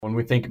When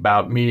we think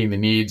about meeting the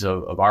needs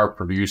of our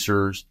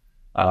producers,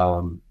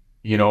 um,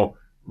 you know,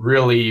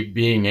 really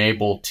being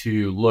able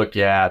to look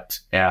at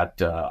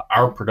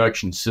our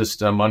production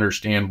system,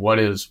 understand what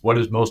is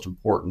most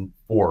important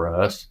for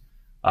us,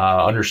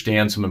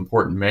 understand some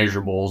important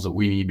measurables that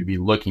we need to be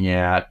looking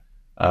at,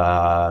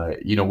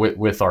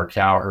 with our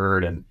cow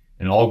herd, and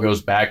it all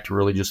goes back to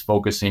really just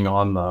focusing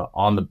on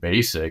the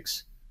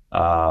basics,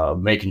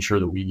 making sure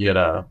that we get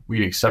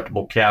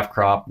acceptable calf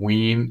crop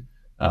wean.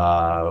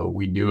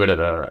 We do it at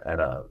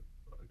a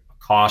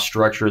cost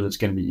structure that's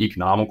going to be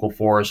economical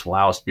for us,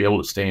 allow us to be able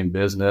to stay in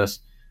business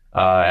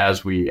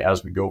as we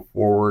go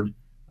forward.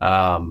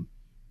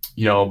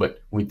 But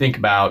we think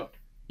about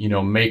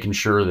making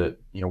sure that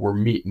we're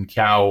meeting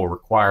cow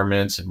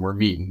requirements and we're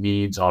meeting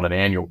needs on an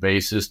annual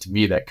basis. To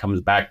me, that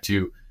comes back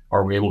to,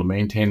 are we able to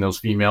maintain those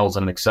females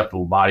in an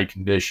acceptable body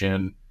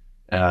condition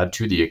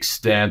to the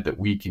extent that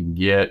we can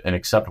get an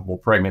acceptable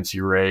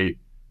pregnancy rate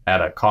at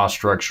a cost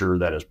structure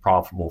that is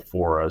profitable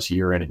for us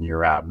year in and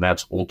year out. And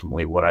that's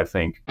ultimately what I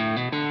think.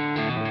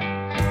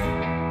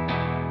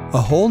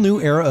 A whole new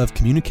era of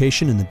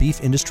communication in the beef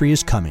industry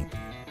is coming.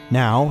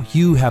 Now,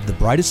 you have the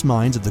brightest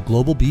minds of the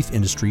global beef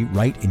industry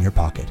right in your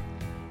pocket.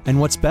 And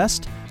what's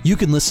best? You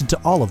can listen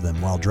to all of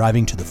them while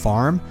driving to the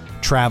farm,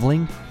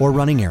 traveling, or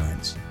running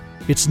errands.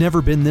 It's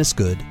never been this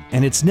good,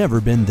 and it's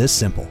never been this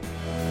simple.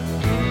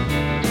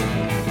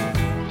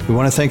 We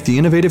want to thank the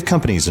innovative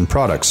companies and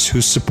products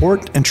whose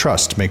support and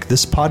trust make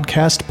this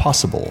podcast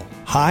possible.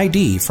 High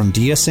D from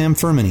DSM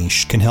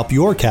Firmenich can help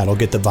your cattle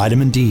get the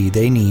vitamin D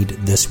they need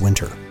this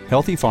winter.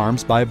 Healthy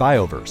Farms by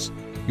BioVerse,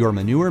 your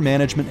manure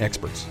management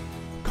experts.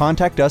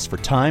 Contact us for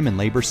time and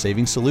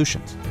labor-saving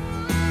solutions.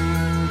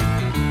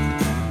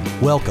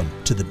 Welcome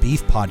to the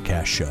Beef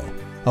Podcast Show,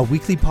 a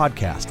weekly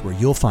podcast where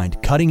you'll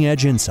find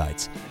cutting-edge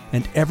insights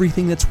and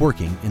everything that's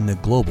working in the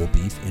global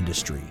beef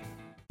industry.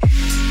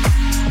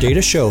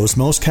 Data shows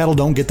most cattle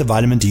don't get the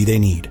vitamin D they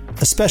need,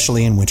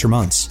 especially in winter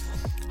months.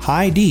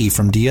 High D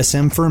from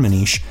DSM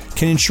Firmenich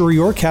can ensure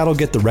your cattle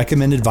get the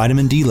recommended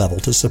vitamin D level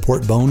to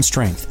support bone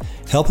strength,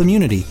 help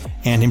immunity,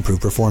 and improve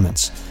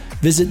performance.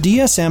 Visit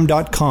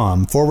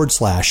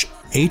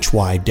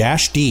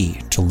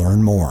dsm.com/HY-D to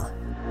learn more.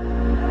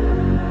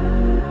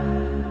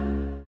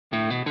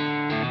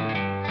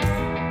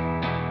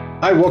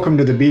 Hi, welcome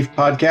to the Beef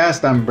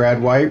Podcast. I'm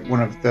Brad White,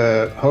 one of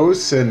the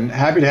hosts, and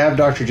happy to have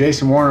Dr.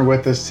 Jason Warner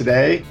with us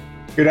today.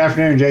 Good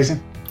afternoon,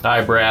 Jason.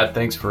 Hi, Brad.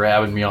 Thanks for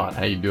having me on.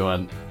 How you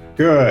doing?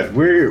 Good.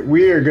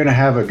 We are going to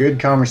have a good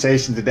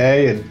conversation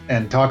today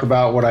and talk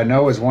about what I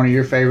know is one of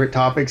your favorite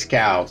topics,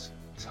 cows.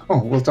 So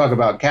we'll talk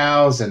about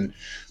cows and a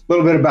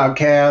little bit about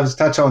calves,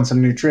 touch on some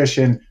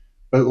nutrition,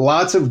 but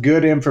lots of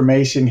good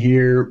information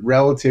here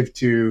relative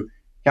to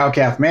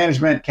cow-calf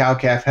management,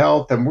 cow-calf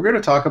health, and we're going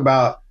to talk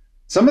about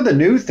some of the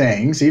new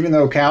things. Even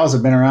though cows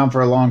have been around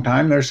for a long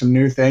time, there's some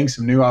new things,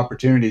 some new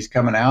opportunities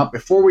coming out.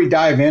 Before we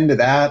dive into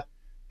that,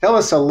 tell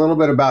us a little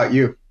bit about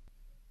you.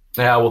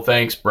 Yeah, well,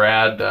 thanks,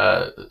 Brad.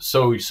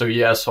 So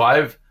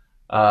I've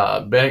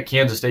been at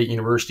Kansas State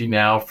University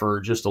now for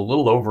just a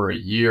little over a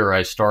year.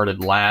 I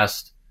started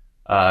last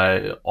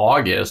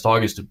August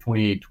of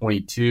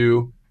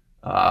 2022.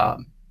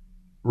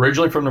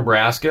 Originally from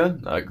Nebraska.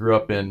 I grew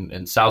up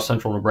in South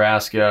Central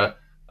Nebraska,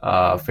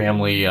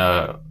 family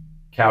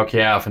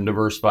cow-calf and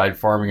diversified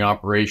farming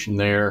operation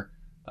there.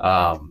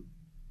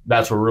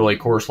 That's what really, of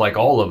course, like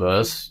all of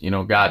us,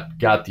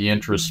 got the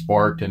interest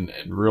sparked and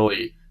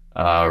really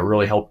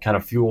helped kind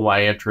of fuel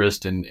my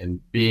interest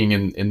in being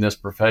in this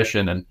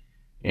profession.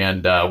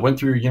 And went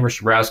through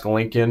University of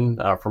Nebraska-Lincoln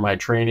for my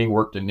training,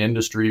 worked in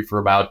industry for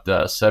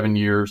about 7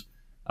 years,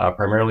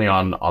 primarily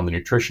on the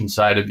nutrition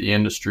side of the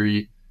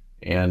industry,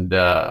 and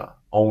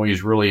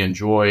always really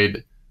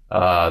enjoyed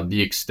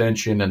the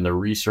extension and the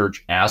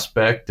research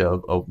aspect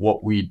of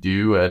what we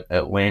do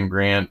at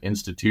land-grant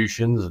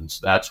institutions. And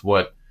so that's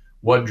what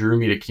drew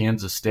me to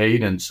Kansas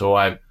State. And so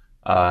I've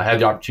had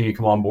the opportunity to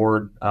come on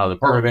board the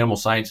Department of Animal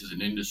Sciences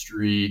and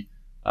Industry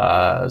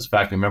as a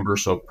faculty member.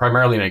 So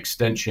primarily an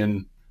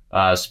extension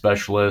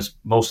specialist,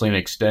 mostly an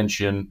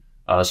extension,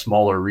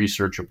 smaller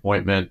research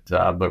appointment,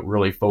 but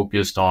really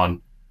focused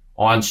on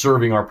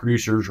serving our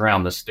producers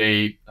around the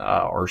state,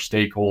 our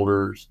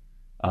stakeholders,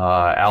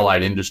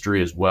 allied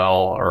industry as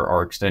well,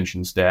 our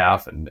extension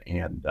staff, and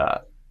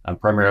I'm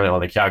primarily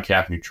on the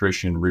cow-calf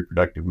nutrition,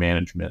 reproductive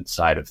management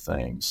side of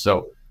things.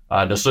 So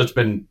it's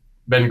been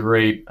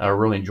great. I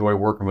really enjoy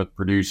working with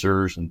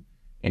producers, and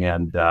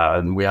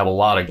we have a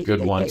lot of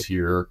good ones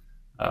here,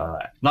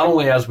 not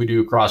only as we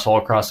do all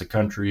across the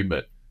country,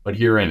 but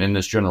here in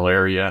this general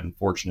area, and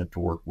fortunate to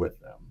work with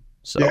them.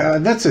 So yeah,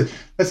 that's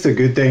the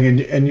good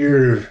thing, and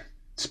your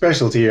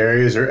specialty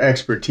areas or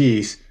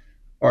expertise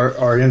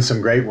are in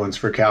some great ones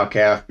for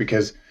cow-calf,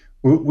 because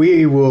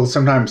we will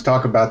sometimes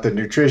talk about the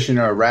nutrition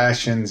or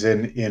rations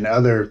in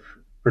other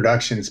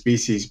production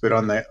species, but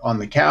on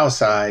the cow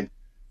side,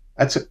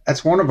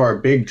 that's one of our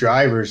big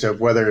drivers of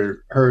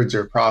whether herds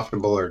are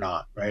profitable or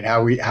not, right?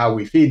 How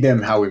we feed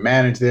them, how we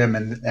manage them,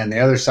 and the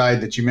other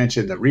side that you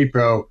mentioned, the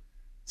repro,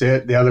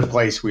 the other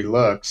place we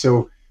look.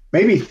 So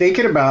maybe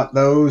thinking about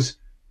those,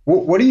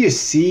 what do you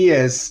see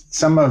as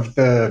some of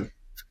the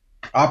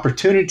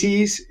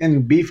opportunities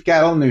in beef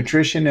cattle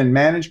nutrition and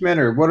management,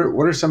 or what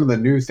are some of the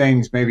new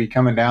things maybe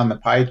coming down the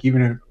pike,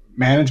 even in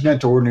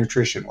management or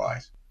nutrition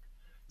wise?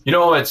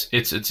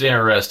 It's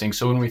interesting.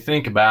 So when we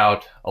think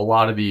about a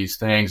lot of these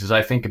things, as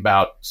I think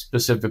about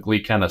specifically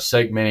kind of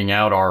segmenting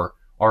out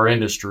our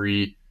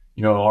industry,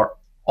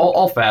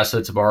 all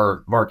facets of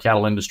our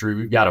cattle industry,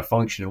 we've got to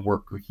function and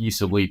work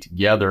cohesively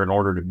together in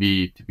order to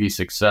be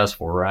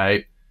successful,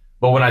 right?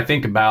 But when I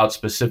think about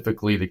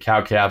specifically the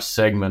cow-calf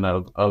segment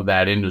of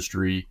that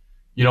industry,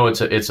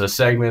 it's a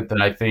segment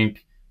that I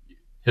think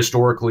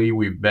historically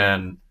we've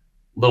been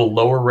a little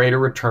lower rate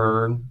of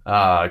return,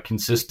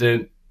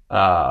 consistent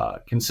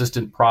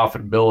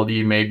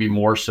profitability, maybe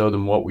more so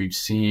than what we've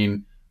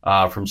seen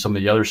from some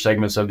of the other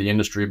segments of the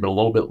industry, but a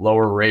little bit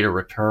lower rate of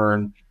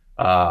return.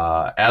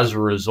 As a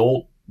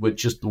result, with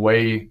just the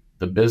way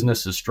the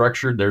business is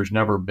structured, there's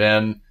never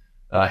been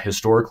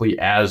historically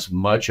as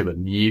much of a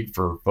need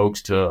for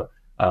folks to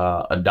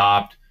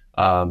adopt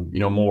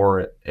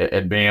more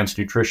advanced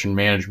nutrition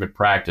management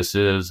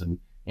practices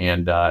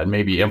and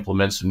maybe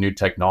implement some new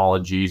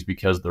technologies,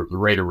 because the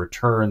rate of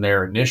return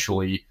there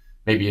initially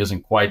maybe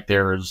isn't quite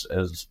there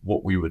as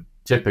what we would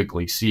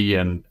typically see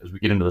and as we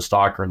get into the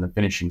stocker and the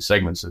finishing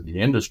segments of the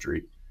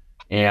industry.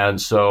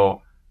 And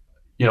so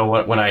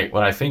when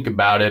I think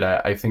about it,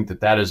 I think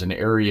that is an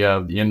area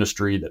of the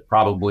industry that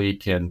probably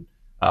can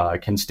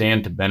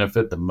stand to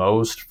benefit the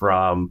most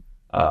from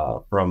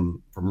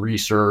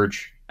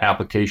research,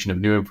 application of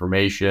new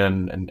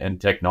information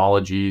and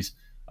technologies.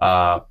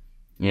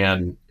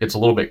 And it's a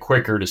little bit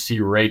quicker to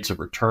see rates of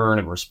return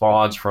and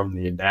response from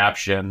the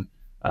adaption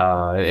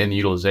and the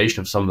utilization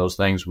of some of those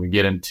things when we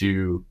get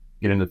into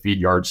feed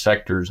yard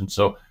sectors. And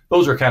so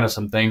those are kind of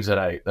some things that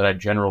I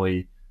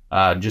generally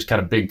just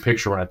kind of big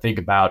picture when I think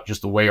about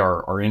just the way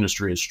our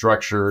industry is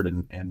structured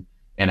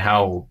and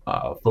how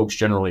folks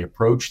generally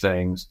approach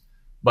things.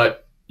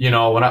 But when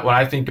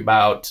I think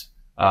about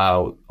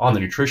on the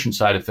nutrition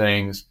side of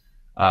things,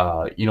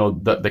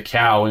 the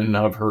cow in and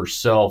of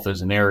herself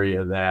is an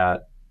area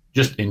that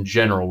just in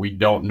general we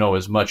don't know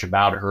as much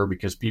about her,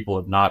 because people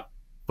have not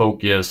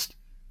focused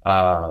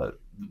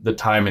the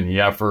time and the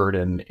effort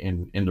and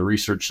in the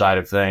research side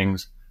of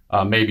things,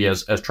 maybe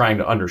as trying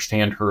to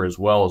understand her as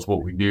well as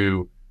what we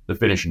do the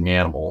finishing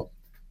animal.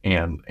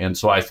 And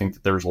so I think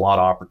that there's a lot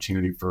of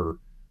opportunity for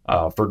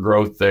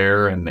growth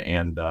there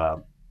and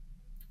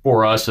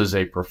for us as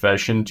a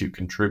profession to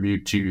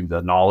contribute to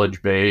the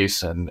knowledge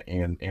base and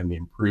the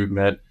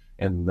improvement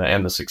and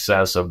the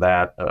success of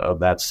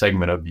that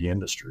segment of the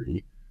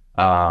industry.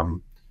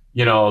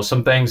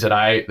 Some things that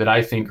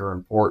I think are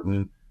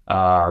important,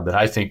 that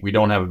I think we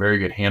don't have a very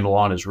good handle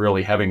on, is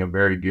really having a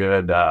very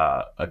good,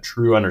 a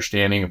true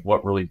understanding of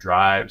what really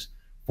drives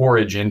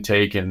forage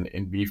intake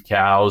in beef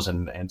cows,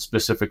 and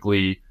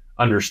specifically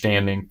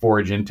understanding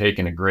forage intake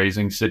in a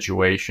grazing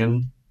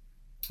situation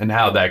and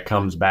how that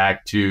comes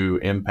back to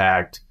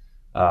impact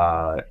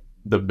the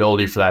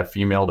ability for that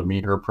female to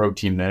meet her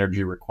protein and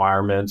energy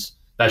requirements.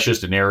 That's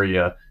just an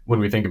area when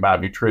we think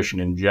about nutrition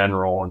in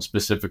general, and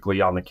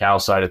specifically on the cow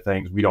side of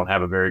things, we don't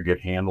have a very good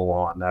handle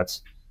on.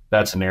 That's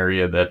an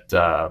area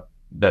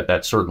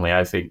that certainly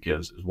I think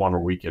is one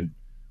where we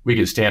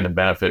could stand to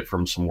benefit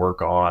from some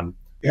work on.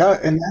 Yeah,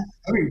 and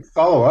let me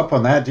follow up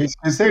on that,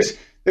 because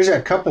there's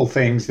a couple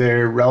things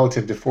there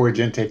relative to forage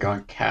intake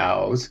on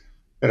cows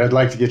that I'd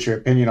like to get your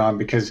opinion on,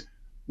 because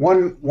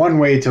one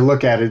way to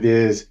look at it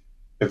is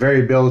the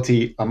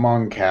variability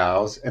among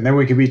cows, and then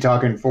we could be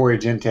talking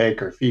forage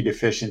intake or feed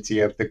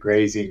efficiency of the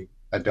grazing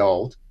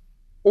adult,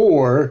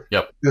 or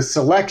the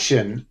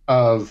selection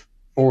of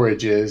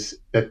forages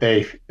that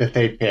they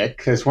pick,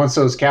 because once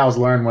those cows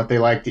learn what they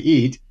like to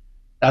eat,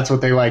 that's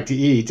what they like to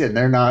eat, and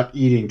they're not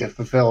eating to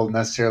fulfill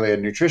necessarily a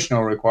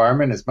nutritional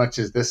requirement as much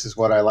as this is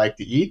what I like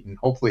to eat, and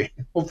hopefully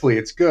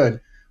it's good.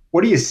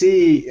 What do you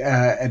see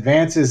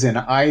advances in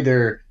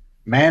either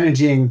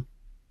managing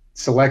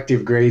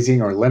selective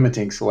grazing or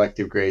limiting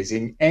selective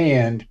grazing,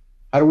 and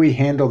how do we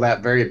handle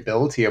that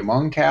variability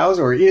among cows,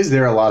 or is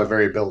there a lot of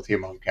variability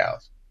among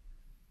cows?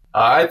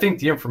 I think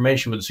the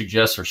information would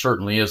suggest there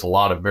certainly is a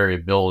lot of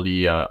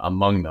variability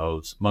among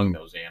those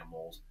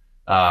animals,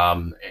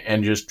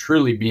 and just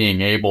truly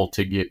being able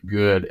to get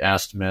good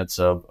estimates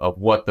of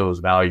what those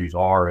values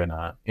are in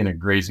a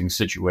grazing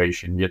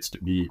situation gets to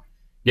be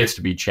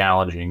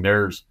challenging.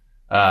 There's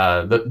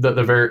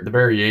the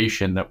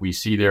variation that we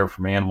see there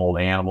from animal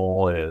to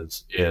animal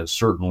is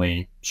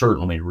certainly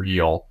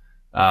real.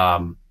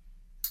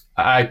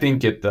 I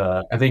think at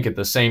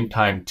the same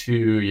time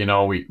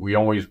too, we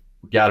always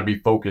got to be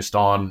focused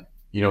on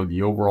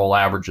the overall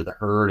average of the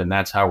herd, and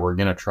that's how we're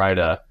going to try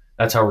to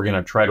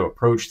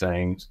approach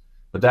things.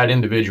 But that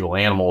individual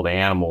animal to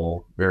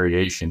animal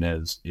variation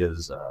is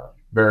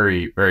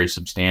very, very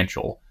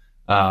substantial.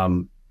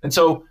 And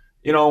so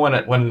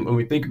when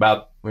we think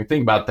about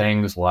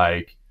things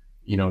like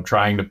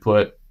trying to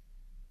put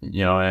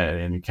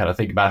and you kind of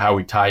think about how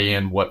we tie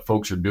in what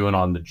folks are doing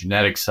on the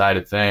genetic side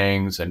of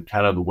things, and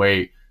kind of the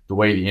way the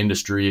way the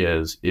industry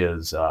is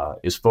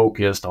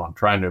focused on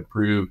trying to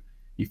improve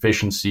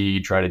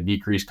efficiency, try to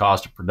decrease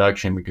cost of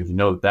production, because we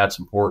know that that's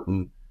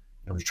important.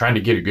 We're trying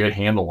to get a good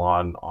handle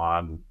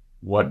on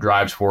what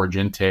drives forage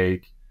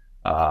intake,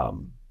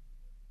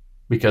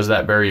 because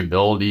that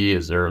variability,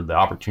 is there the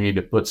opportunity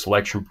to put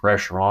selection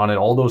pressure on it?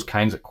 All those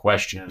kinds of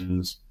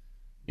questions,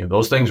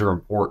 those things are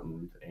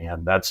important,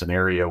 and that's an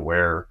area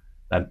where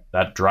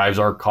that drives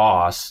our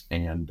costs,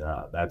 and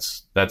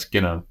that's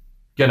gonna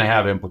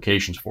have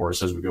implications for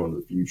us as we go into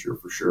the future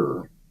for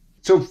sure.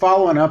 So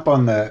following up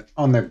on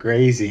the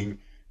grazing,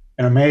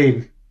 and I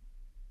may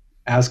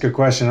ask a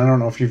question. I don't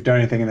know if you've done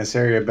anything in this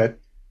area, but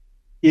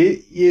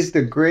is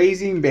the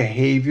grazing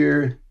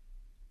behavior,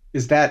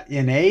 is that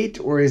innate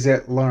or is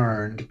it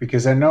learned?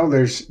 Because I know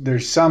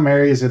there's some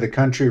areas of the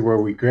country where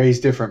we graze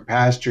different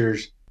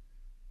pastures,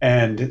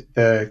 and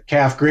the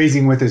calf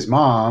grazing with his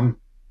mom,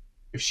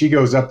 if she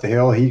goes up the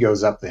hill, he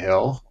goes up the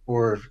hill,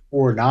 or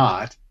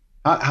not.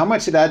 How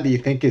much of that do you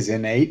think is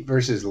innate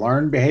versus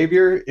learned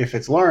behavior? If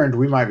it's learned,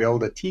 we might be able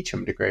to teach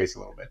him to graze a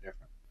little bit different.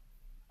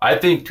 I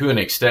think to an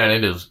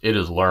extent it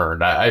is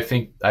learned. I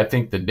think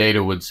the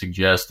data would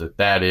suggest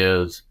that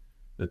is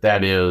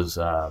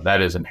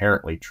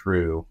inherently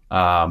true.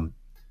 I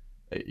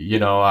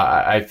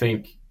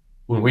think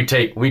when we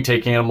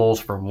take animals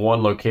from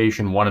one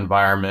location, one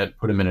environment,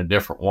 put them in a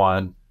different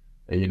one,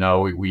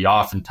 we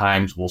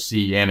oftentimes will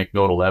see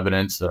anecdotal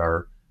evidence that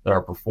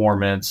our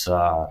performance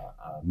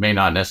may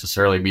not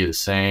necessarily be the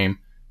same.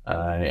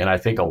 And I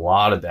think a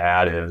lot of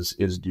that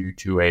is due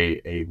to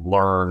a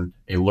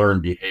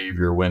learned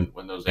behavior when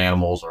those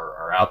animals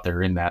are out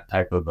there in that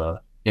type of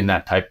a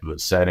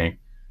setting.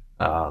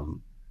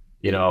 An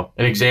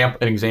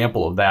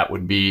example of that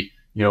would be,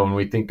 when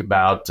we think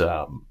about,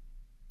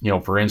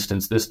 for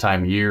instance, this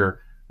time of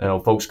year,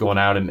 folks going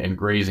out and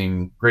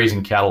grazing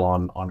cattle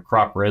on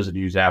crop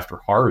residues after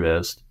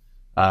harvest,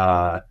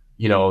 that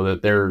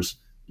there's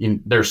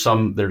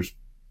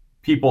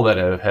people that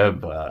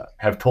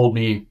have told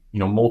me,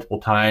 multiple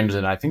times,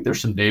 and I think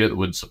there's some data that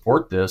would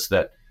support this,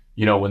 that,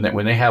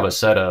 when they have a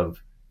set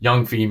of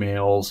young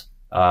females,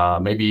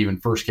 maybe even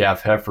first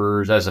calf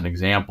heifers as an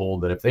example,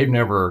 that if they've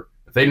never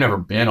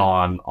been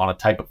on a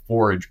type of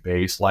forage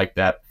base like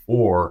that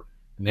before,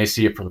 and they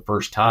see it for the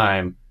first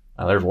time,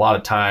 there's a lot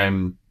of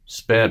time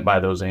spent by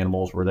those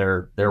animals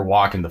where they're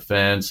walking the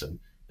fence, and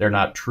they're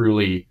not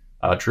truly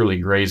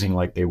grazing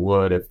like they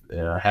would if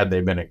had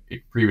they been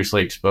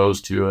previously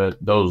exposed to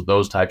it.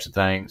 Those types of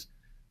things.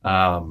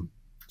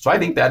 So I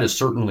think that is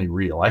certainly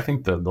real. I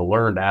think the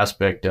learned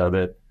aspect of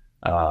it,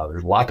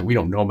 there's a lot that we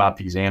don't know about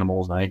these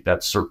animals, and I think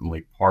that's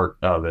certainly part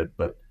of it.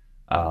 But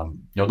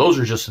those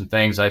are just some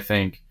things I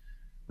think.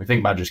 We think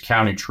about just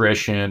cow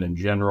nutrition in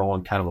general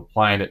and kind of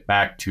applying it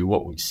back to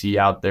what we see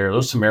out there.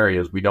 Those are some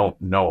areas we don't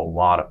know a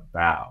lot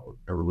about,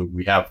 or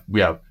we have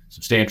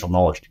substantial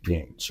knowledge to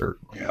gain,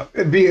 certainly. Yeah,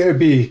 it'd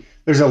be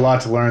there's a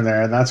lot to learn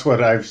there, and that's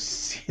what I've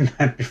seen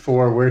that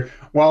before. Where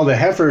while the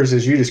heifers,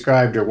 as you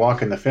described, are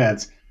walking the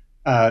fence,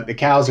 the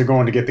cows are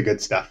going to get the good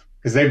stuff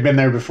because they've been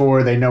there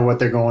before. They know what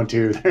they're going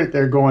to.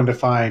 They're going to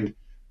find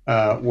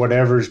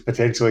whatever's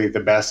potentially the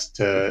best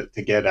to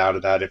get out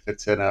of that, if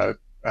it's in a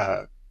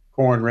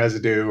corn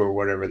residue or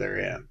whatever they're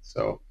in.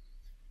 So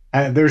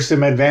there's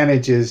some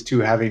advantages to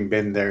having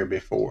been there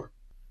before.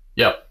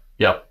 Yep.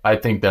 I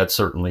think that's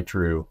certainly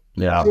true.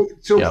 Yeah.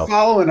 So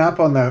following up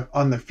on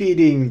the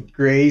feeding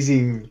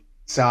grazing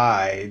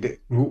side,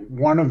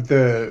 one of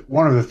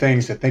the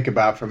things to think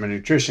about from a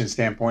nutrition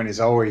standpoint is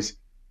always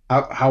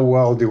how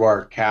well do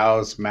our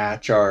cows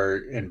match our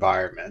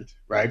environment,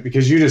 right?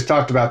 Because you just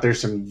talked about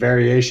there's some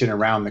variation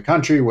around the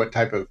country, what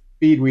type of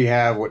feed we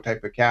have, what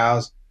type of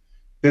cows.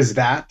 Does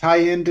that tie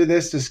into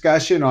this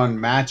discussion on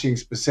matching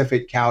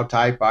specific cow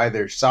type,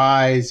 either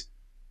size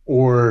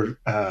or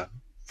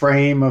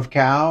frame of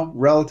cow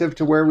relative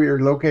to where we are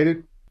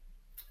located?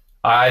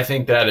 I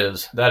think that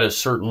is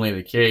certainly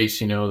the case.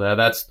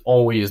 That's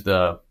always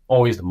the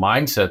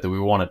mindset that we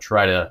want to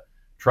try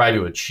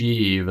to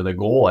achieve. The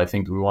goal I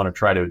think that we want to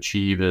try to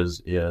achieve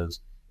is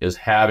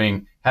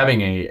having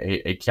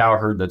a cow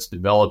herd that's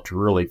developed to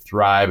really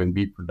thrive and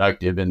be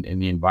productive in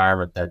the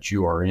environment that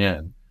you are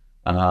in.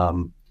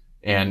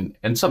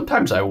 And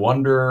sometimes I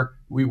wonder,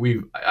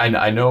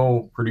 I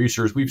know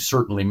producers, we've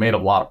certainly made a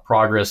lot of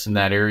progress in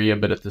that area,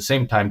 but at the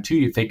same time too,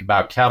 you think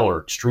about cattle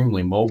are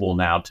extremely mobile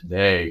now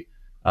today,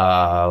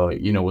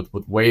 with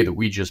the way that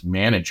we just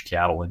manage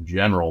cattle in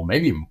general,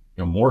 maybe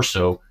more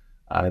so,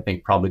 I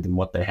think probably than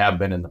what they have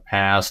been in the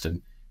past.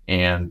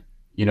 And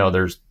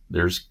there's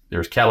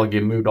cattle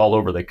getting moved all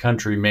over the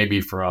country,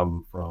 maybe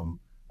from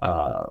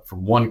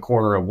one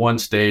corner of one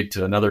state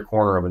to another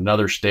corner of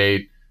another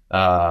state.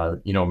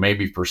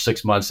 Maybe for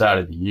 6 months out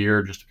of the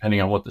year, just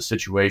depending on what the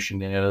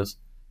situation is.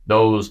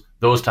 Those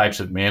types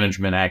of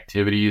management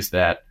activities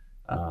that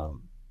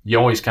you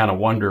always kind of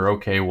wonder,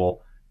 okay,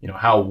 well,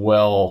 how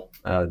well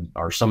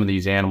are some of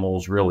these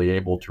animals really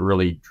able to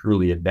really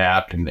truly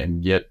adapt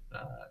and get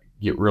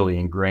really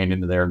ingrained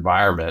into their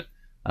environment?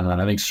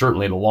 And I think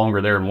certainly the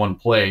longer they're in one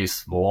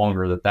place, the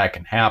longer that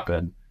can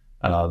happen.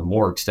 the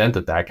more extent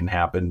that can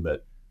happen.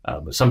 But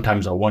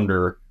sometimes I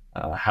wonder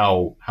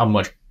how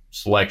much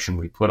selection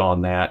we put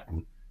on that,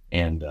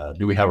 and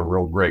do we have a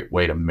real great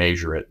way to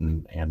measure it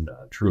and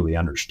truly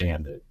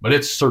understand it? But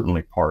it's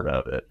certainly part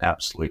of it.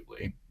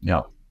 Absolutely.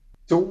 Yeah.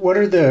 So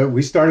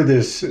we started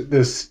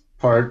this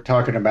part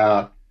talking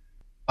about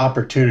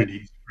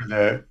opportunities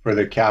for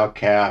the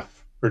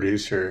cow-calf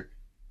producer.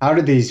 How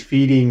do these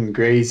feeding,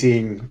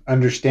 grazing,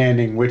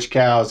 understanding which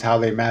cows, how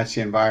they match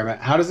the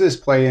environment, how does this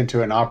play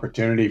into an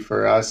opportunity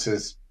for us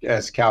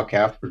as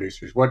cow-calf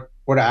producers? What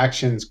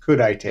actions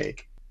could I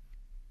take?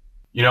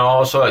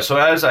 So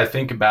as I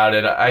think about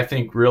it, I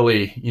think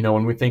really,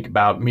 when we think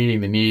about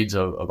meeting the needs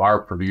of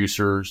our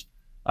producers,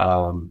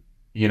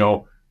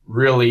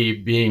 really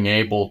being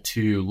able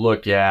to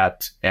look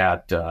at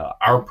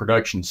our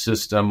production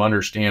system,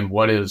 understand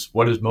what is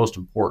most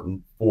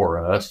important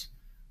for us,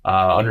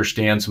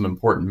 understand some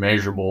important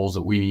measurables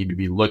that we need to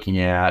be looking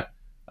at,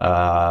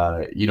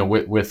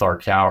 with our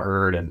cow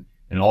herd, and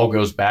it all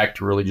goes back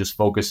to really just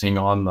focusing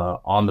on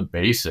the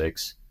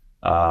basics,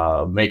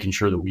 making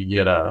sure that we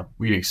get an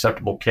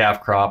acceptable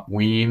calf crop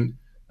wean.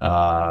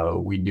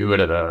 We do it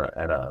at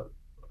a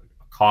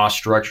cost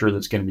structure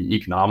that's going to be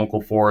economical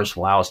for us,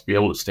 allow us to be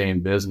able to stay in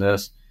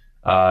business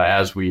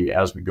as we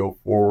go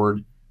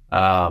forward.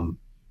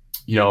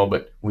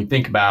 But we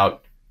think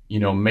about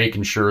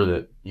making sure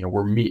that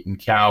we're meeting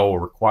cow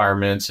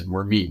requirements and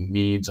we're meeting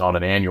needs on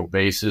an annual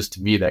basis.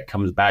 To me, that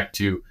comes back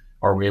to,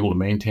 are we able to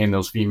maintain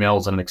those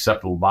females in an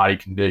acceptable body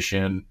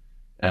condition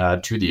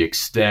to the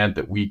extent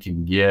that we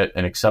can get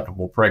an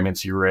acceptable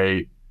pregnancy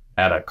rate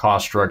at a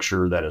cost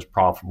structure that is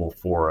profitable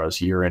for us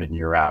year in and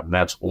year out? And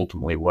that's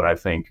ultimately what I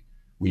think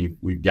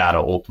we've got to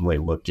ultimately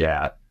look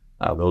at.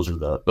 Those are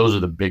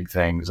the big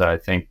things that I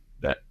think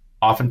that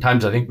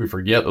oftentimes I think we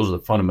forget. Those are the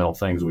fundamental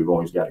things we've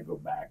always got to go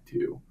back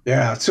to.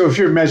 Yeah. So if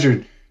you're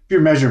measuring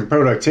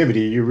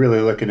productivity, you're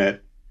really looking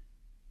at,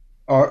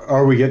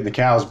 are we getting the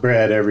cows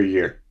bred every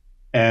year?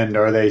 And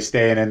are they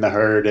staying in the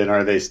herd, and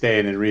are they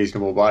staying in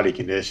reasonable body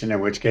condition,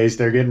 in which case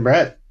they're getting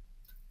bred?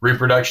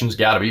 Reproduction's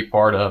got to be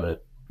part of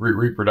it.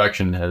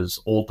 Reproduction has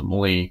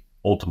ultimately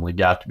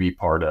got to be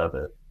part of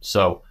it.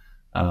 So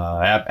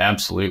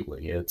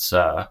absolutely. It's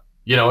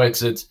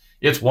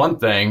it's one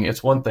thing.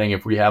 It's one thing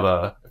if we have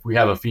a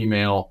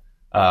female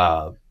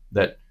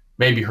that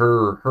maybe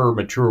her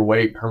mature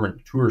weight, her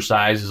mature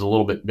size is a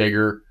little bit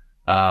bigger,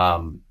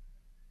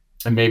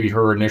 and maybe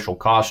her initial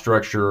cost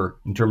structure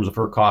in terms of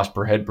her cost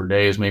per head per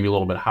day is maybe a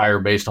little bit higher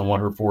based on what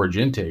her forage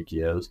intake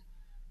is.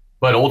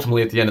 But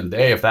ultimately, at the end of the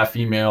day, if that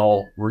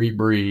female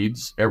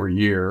rebreeds every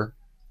year,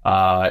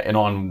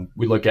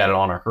 we look at it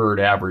on a herd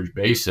average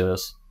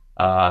basis,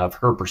 of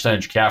her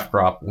percentage calf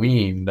crop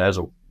weaned as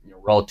a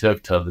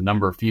relative to the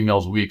number of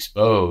females we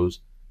expose,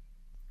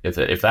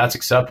 if that's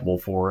acceptable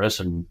for us,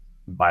 and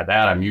by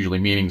that I'm usually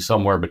meaning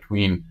somewhere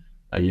between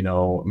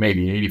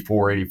maybe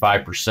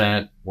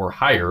 84-85% or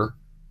higher,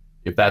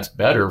 if that's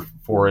better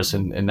for us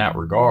in that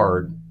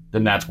regard,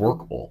 then that's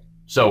workable.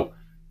 So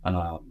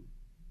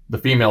the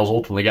females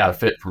ultimately got to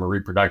fit from a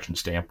reproduction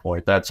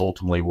standpoint. That's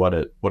ultimately what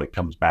it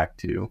comes back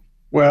to.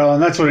 Well,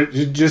 and that's what I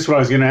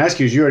was going to ask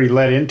you, is you already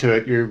led into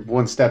it. You're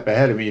one step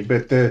ahead of me,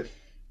 but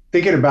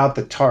thinking about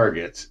the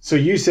targets. So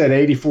you said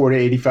 84 to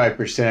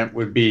 85%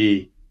 would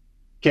be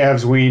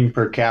calves weaned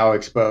per cow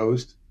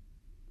exposed.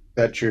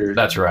 That's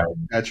right.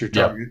 That's your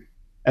target. Yep.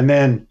 And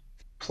then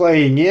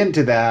playing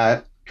into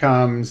that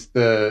comes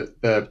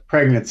the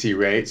pregnancy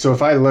rate. So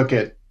if I look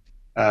at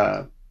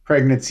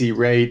pregnancy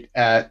rate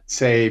at,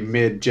 say,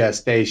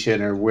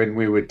 mid-gestation, or when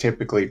we would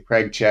typically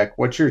preg check,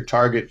 what's your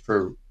target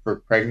for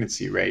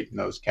pregnancy rate in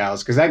those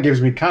cows? Because that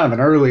gives me kind of an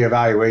early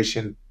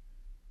evaluation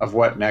of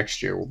what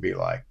next year will be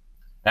like.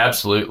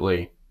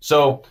 Absolutely.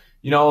 So,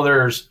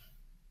 there's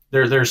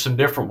some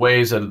different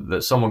ways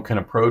that someone can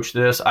approach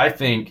this. I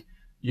think,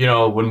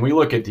 when we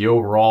look at the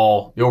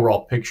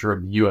overall picture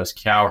of the U.S.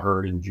 cow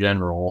herd in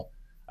general,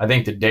 I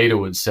think the data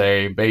would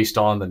say, based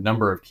on the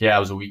number of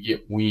calves that we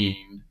get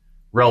weaned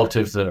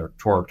relative to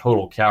our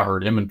total cow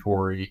herd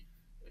inventory,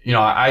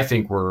 I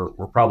think we're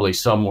probably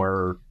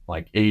somewhere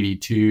like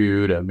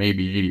 82 to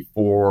maybe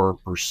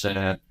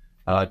 84%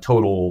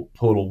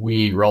 total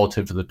wean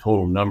relative to the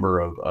total number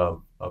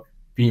of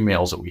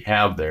females that we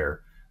have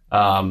there.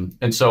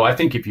 And so I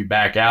think if you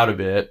back out of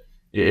it,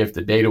 if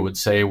the data would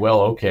say,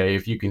 well, okay,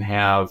 if you can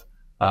have,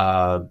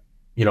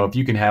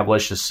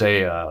 let's just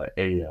say a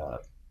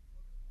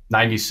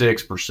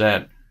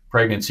 96%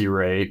 pregnancy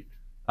rate,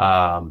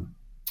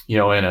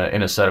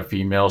 in a set of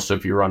females. So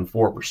if you run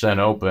 4%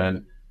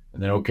 open,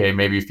 and then, okay,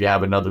 maybe if you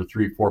have another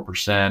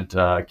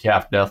 3-4%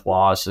 calf death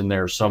loss in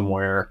there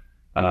somewhere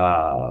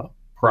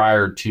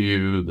prior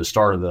to the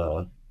start of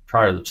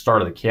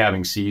the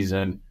calving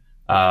season,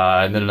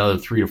 and then another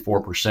 3 to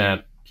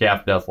 4%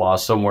 calf death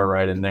loss somewhere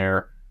right in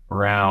there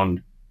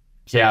around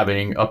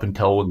calving up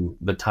until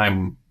the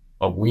time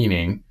of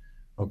weaning.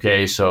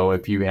 Okay, so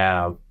if you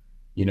have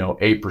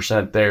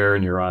 8% there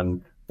and you're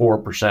on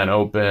 4%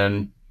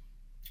 open,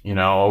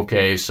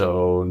 okay,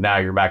 so now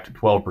you're back to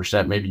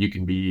 12%. Maybe you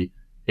can be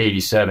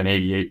 87,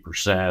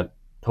 88%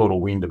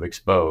 total weaned of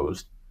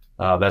exposed.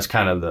 That's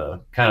kind of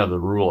the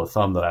rule of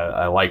thumb that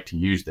I like to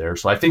use there.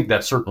 So I think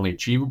that's certainly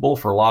achievable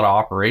for a lot of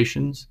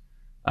operations.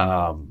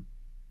 And,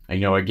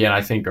 again,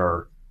 I think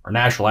our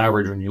national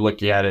average, when you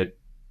look at it,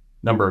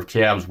 number of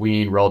calves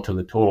weaned relative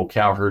to the total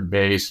cow herd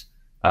base,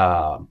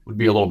 would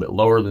be a little bit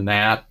lower than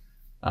that.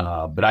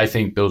 But I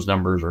think those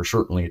numbers are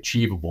certainly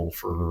achievable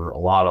for a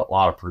lot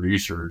of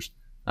producers.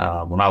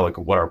 When I look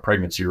at what our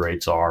pregnancy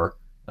rates are,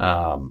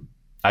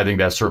 I think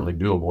that's certainly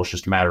doable. It's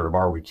just a matter of,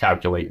 are we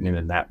calculating it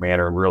in that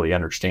manner and really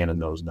understanding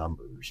those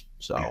numbers?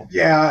 So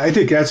yeah, I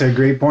think that's a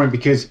great point,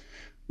 because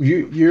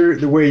you're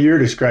the way you're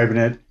describing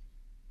it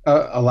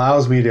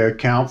allows me to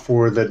account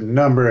for the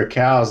number of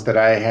cows that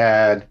I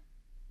had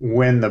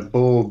when the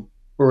bull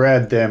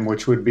bred them,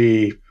 which would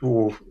be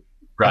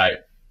right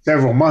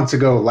several months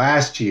ago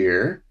last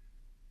year,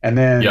 and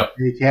then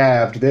they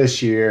calved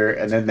this year,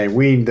 and then they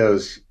weaned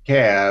those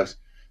calves.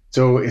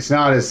 So it's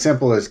not as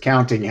simple as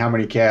counting how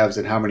many calves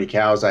and how many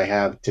cows I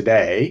have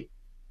today.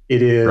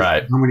 It is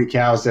how many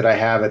cows did I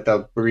have at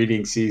the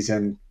breeding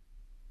season,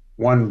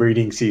 one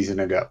breeding season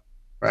ago,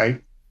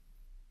 right?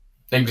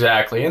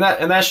 Exactly, and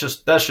that's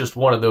just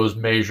one of those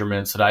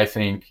measurements that I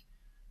think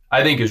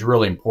is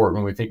really important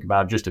when we think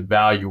about just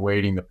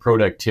evaluating the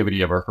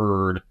productivity of a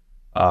herd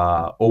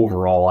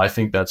overall. I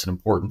think that's an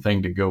important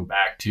thing to go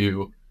back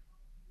to.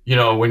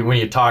 When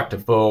you talk to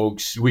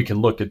folks, we can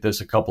look at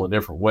this a couple of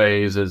different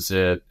ways. Is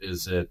it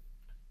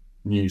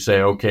you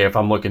say, okay, if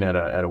I'm looking at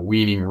a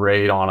weaning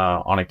rate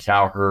on a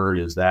cow herd,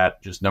 is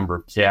that just number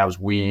of calves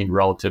weaned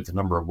relative to the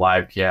number of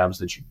live calves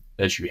that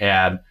you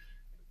had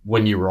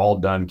when you were all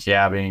done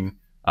calving,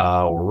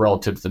 or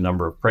relative to the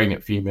number of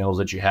pregnant females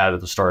that you had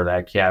at the start of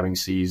that calving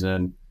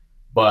season?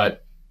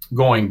 But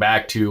going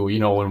back to,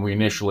 when we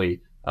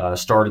initially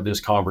started this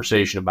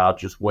conversation about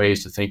just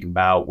ways to think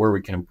about where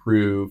we can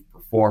improve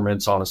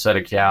performance on a set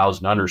of cows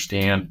and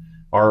understand,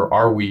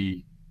 are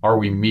we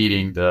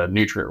meeting the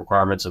nutrient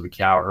requirements of a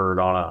cow herd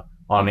on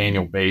an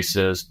annual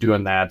basis,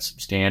 doing that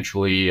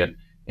substantially and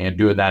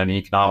doing that in an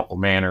economical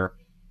manner,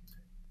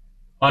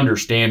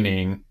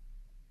 understanding,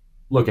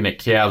 looking at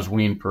calves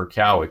weaned per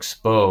cow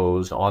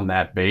exposed on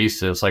that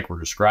basis, like we're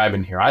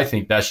describing here. I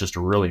think that's just a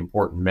really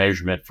important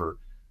measurement for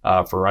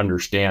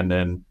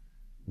understanding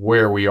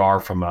where we are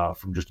from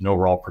just an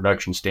overall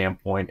production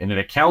standpoint, and it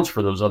accounts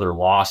for those other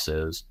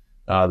losses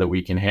that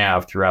we can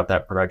have throughout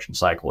that production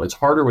cycle. It's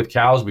harder with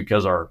cows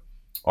because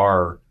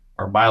our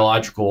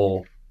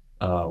biological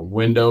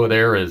window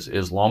there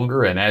is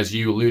longer, and as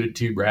you alluded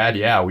to,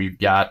 Brad, we've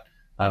got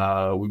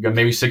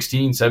maybe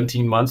 16,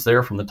 17 months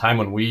there from the time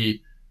when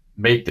we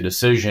make the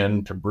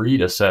decision to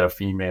breed a set of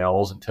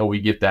females until we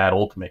get that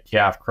ultimate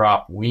calf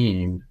crop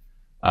weaned.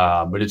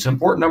 But it's an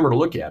important number to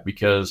look at,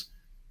 because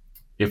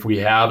if we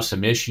have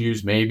some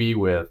issues maybe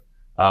with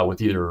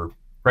either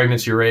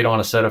pregnancy rate on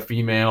a set of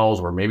females,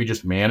 or maybe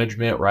just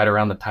management right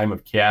around the time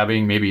of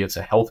calving, maybe it's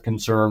a health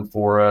concern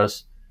for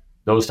us,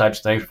 those types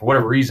of things, for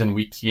whatever reason,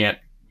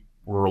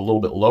 we're a little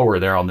bit lower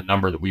there on the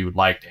number that we would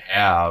like to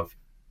have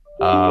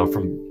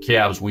from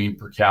calves weaned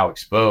per cow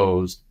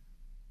exposed.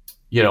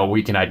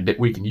 We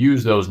can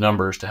use those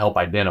numbers to help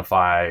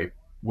identify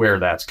where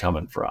that's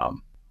coming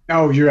from.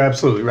 Oh, you're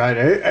absolutely right.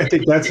 I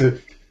think that's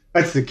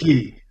the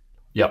key.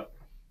 Yep.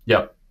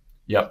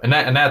 And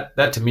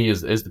that to me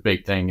is the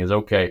big thing, is,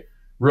 okay,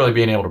 really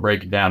being able to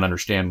break it down,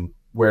 understand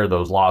where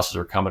those losses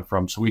are coming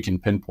from, so we can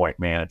pinpoint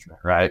management,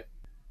 right?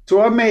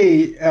 So I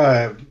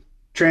may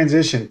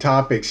transition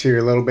topics here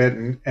a little bit,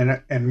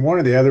 and one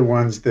of the other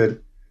ones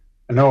that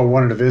I know I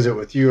wanted to visit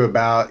with you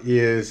about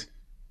is,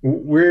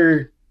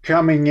 we're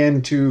coming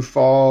into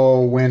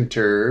fall,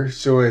 winter.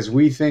 So as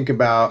we think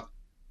about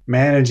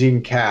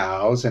managing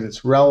cows, and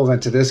it's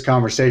relevant to this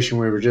conversation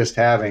we were just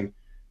having,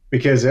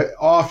 because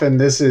often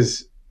this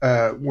is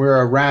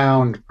we're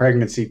around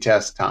pregnancy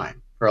test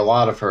time for a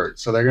lot of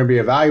herds. So they're going to be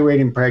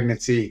evaluating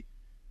pregnancy.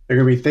 They're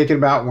going to be thinking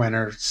about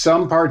winter.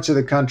 Some parts of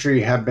the country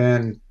have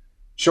been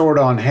short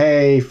on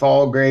hay,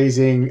 fall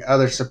grazing,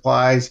 other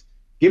supplies.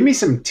 Give me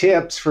some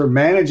tips for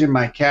managing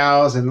my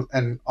cows,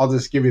 and I'll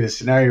just give you the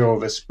scenario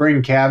of a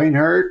spring calving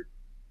herd.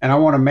 And I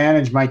want to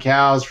manage my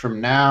cows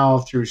from now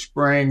through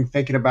spring,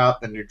 thinking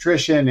about the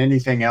nutrition,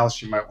 anything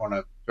else you might want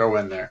to throw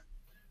in there.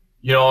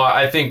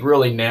 I think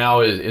really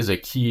now is a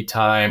key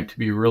time to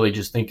be really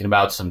just thinking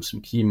about some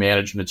key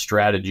management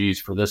strategies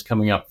for this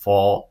coming up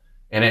fall.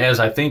 And as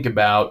I think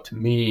about, to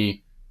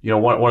me,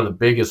 one of the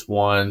biggest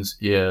ones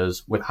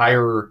is with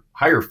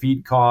higher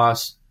feed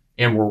costs,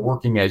 and we're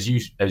working, as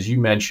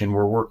you mentioned,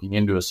 we're working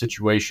into a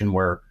situation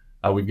where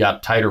we've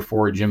got tighter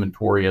forage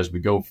inventory as we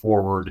go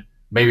forward,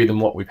 maybe than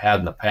what we've had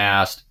in the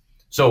past.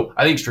 So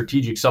I think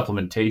strategic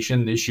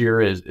supplementation this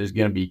year is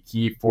going to be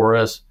key for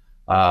us.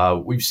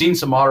 We've seen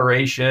some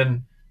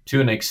moderation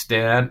to an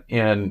extent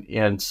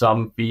in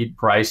some feed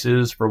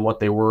prices from what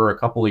they were a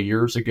couple of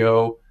years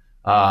ago.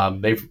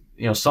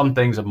 Some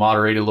things have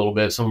moderated a little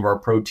bit. Some of our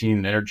protein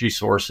and energy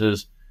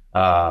sources.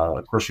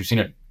 Of course, we've seen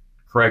a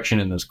correction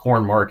in this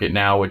corn market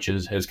now, which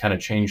has kind of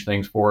changed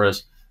things for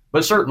us.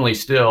 But certainly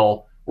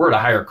still, we're at a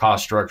higher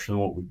cost structure than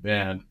what we've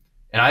been.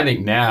 And I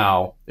think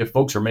now, if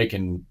folks are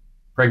making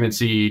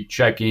pregnancy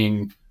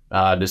checking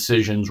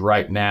decisions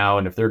right now,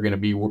 and if they're going to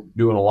be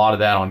doing a lot of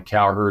that on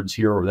cow herds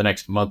here over the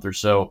next month or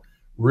so,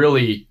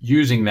 really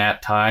using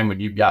that time when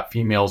you've got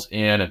females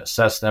in and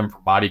assess them for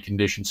body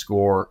condition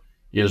score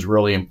is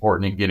really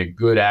important, and get a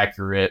good,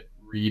 accurate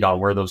read on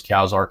where those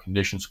cows are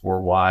condition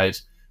score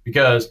wise.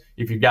 Because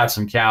if you've got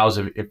some cows,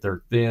 if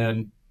they're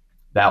thin,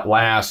 that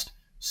last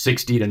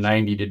 60 to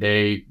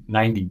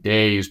 90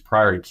 days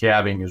prior to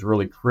calving is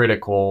really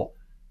critical.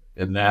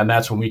 And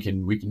that's when we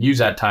can use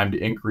that time to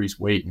increase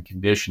weight and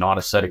condition on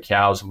a set of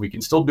cows, and we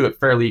can still do it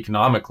fairly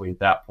economically at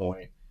that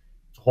point.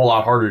 It's a whole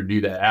lot harder to do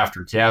that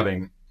after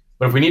calving.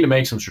 But if we need to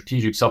make some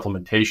strategic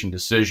supplementation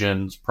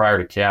decisions prior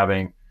to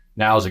calving,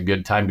 now is a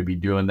good time to be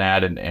doing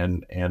that,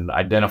 and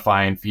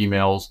identifying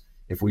females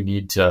if we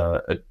need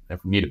to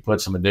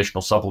put some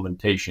additional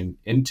supplementation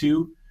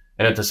into.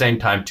 And at the same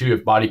time too,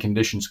 if body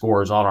condition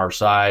score is on our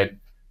side,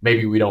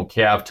 maybe we don't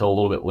calve till a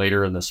little bit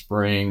later in the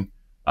spring,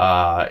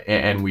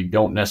 and we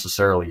don't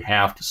necessarily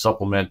have to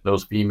supplement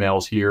those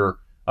females here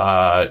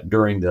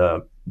during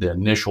the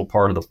initial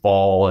part of the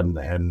fall,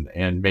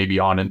 and maybe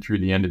on and through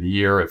the end of the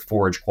year if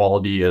forage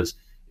quality is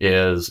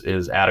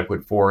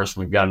adequate for us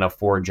and we've got enough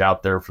forage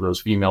out there for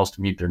those females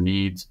to meet their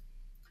needs.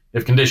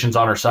 If conditions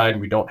on our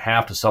side, we don't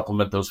have to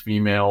supplement those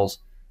females.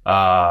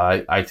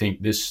 I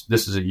think this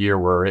is a year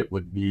where it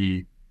would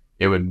be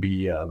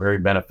very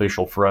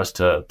beneficial for us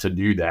to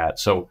do that.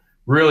 So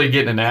really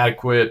getting an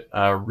adequate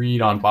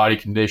read on body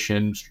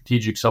condition,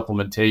 strategic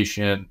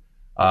supplementation,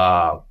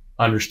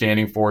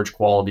 understanding forage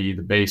quality,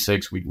 the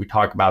basics. We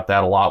talk about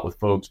that a lot with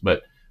folks,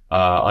 but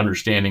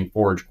understanding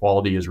forage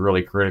quality is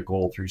really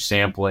critical through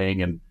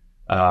sampling, and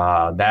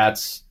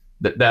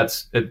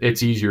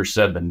it's easier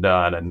said than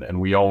done, and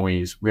we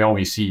always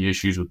see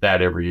issues with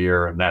that every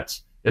year, and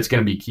it's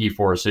going to be key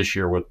for us this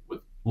year with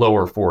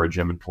lower forage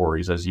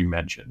inventories, as you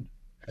mentioned.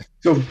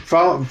 So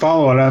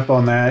following up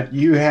on that,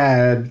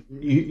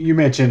 you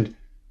mentioned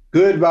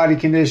good body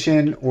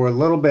condition or a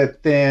little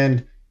bit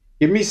thin.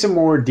 Give me some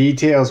more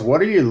details.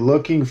 What are you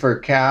looking for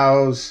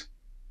cows?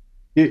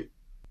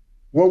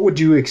 What would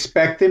you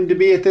expect them to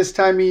be at this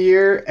time of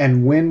year,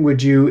 and when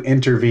would you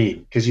intervene?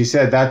 Because you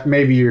said that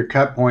may be your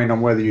cut point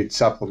on whether you'd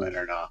supplement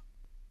or not.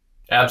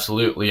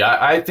 Absolutely.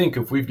 I think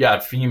if we've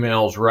got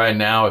females right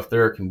now, if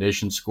they're a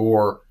condition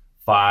score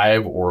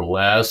 5 or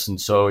less, and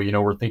so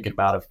we're thinking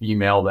about a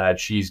female that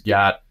she's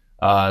got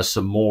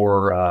some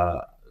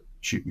more.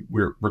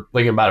 We're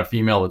thinking about a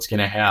female that's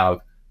going to have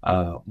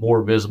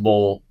more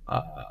visible.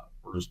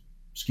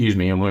 Excuse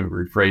me, I'm going to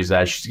rephrase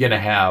that. She's going to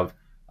have.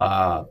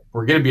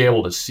 We're going to be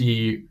able to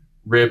see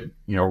rib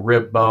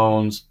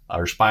bones,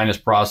 her spinous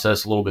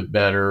process a little bit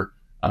better.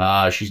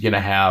 She's going to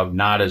have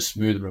not as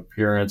smooth of an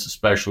appearance,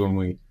 especially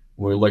when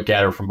we look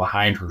at her from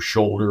behind her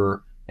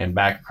shoulder and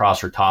back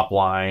across her top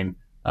line,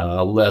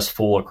 less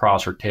full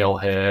across her tail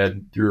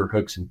head, through her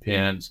hooks and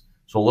pins.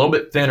 So a little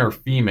bit thinner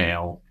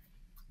female.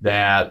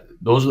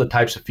 Those are the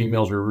types of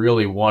females we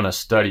really want to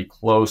study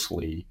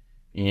closely.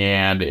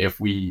 And if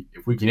we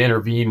can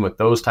intervene with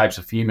those types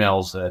of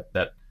females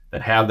that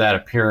have that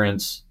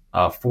appearance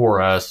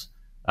for us,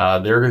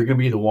 they're going to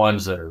be the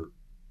ones that are,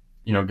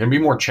 going to be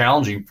more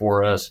challenging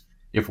for us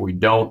if we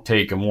don't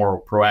take a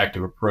more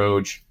proactive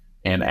approach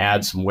and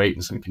add some weight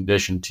and some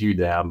condition to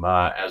them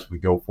as we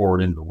go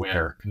forward into the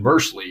winter.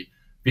 Conversely,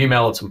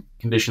 female, it's a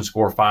condition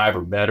score 5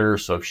 or better.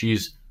 So if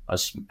she's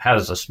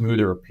has a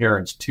smoother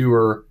appearance to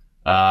her,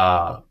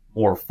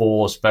 more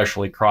full,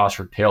 especially across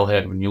her tail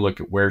head, when you look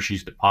at where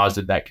she's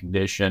deposited that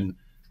condition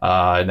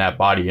and that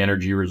body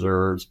energy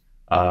reserves,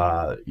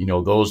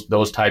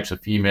 those types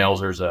of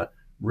females, there's a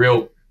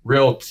real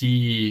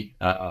key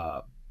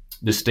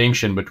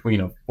distinction between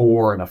a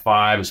 4 and a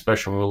 5,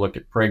 especially when we look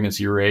at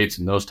pregnancy rates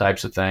and those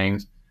types of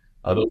things.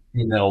 Those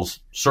females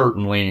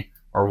certainly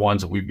are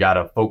ones that we've got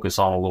to focus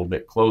on a little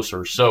bit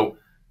closer. So,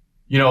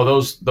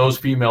 those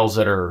females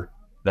that have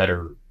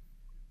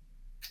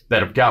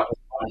got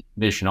body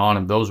condition on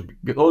them, those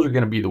are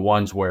going to be the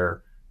ones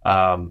where,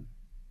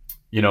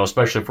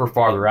 especially if we're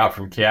farther out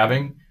from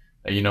calving,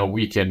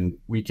 we can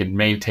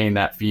maintain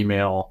that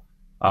female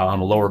on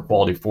a lower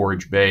quality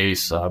forage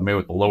base, maybe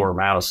with a lower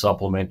amount of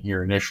supplement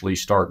here initially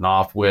starting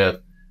off with,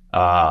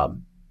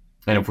 and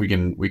if we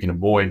can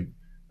avoid,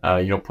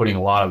 putting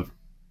a lot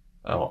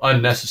of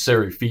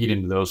unnecessary feed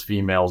into those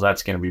females,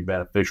 that's going to be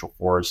beneficial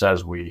for us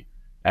as we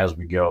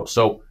go.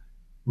 So,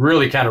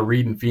 really, kind of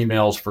reading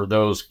females for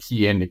those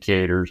key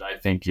indicators, I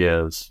think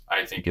is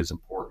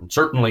important.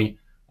 Certainly,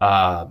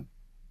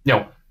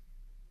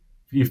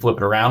 you flip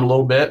it around a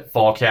little bit,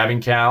 fall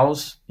calving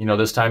cows,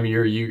 this time of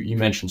year, you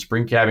mentioned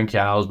spring calving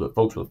cows, but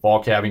folks with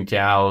fall calving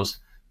cows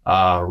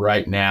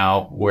right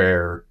now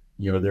where,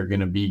 they're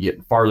going to be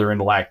getting farther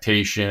into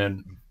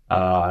lactation,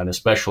 and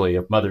especially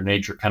if Mother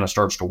Nature kind of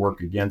starts to work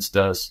against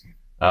us,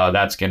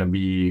 that's going to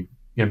be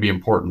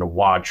important to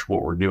watch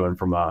what we're doing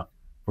from a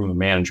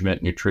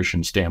management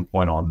nutrition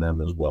standpoint on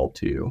them as well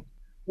too.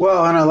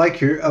 Well, and I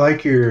like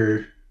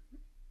your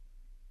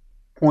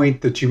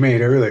point that you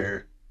made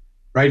earlier.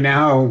 Right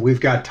now, we've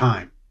got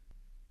time.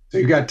 So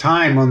you've got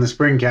time on the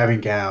spring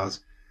calving cows.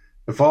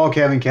 The fall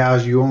calving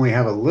cows, you only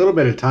have a little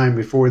bit of time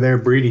before their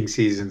breeding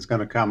season is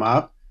going to come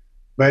up.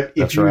 But if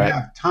That's you right.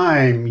 have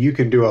time, you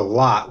can do a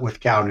lot with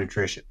cow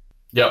nutrition.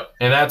 Yep,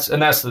 and that's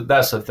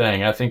the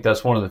thing. I think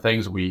that's one of the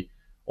things we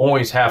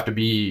always have to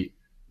be,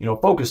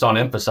 focused on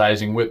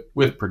emphasizing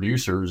with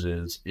producers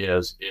is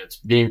it's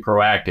being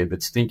proactive,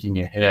 it's thinking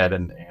ahead,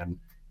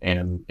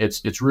 and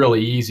it's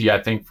really easy,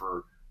 I think,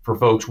 for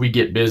folks. We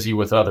get busy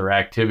with other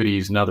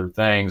activities and other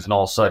things, and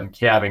all of a sudden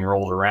calving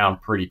rolls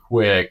around pretty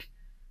quick.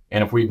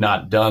 And if we've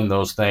not done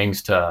those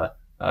things to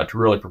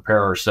really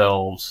prepare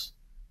ourselves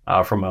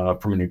from a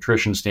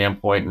nutrition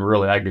standpoint, and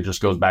really, it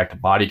just goes back to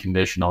body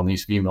condition on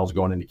these females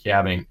going into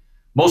calving.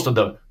 Most of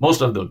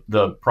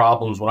the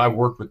problems when I've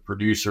worked with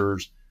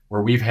producers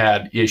where we've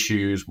had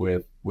issues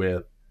with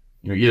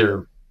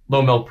either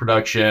low milk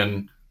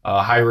production,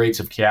 high rates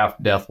of calf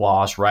death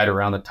loss right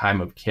around the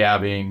time of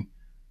calving,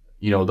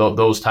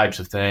 those types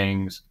of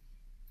things.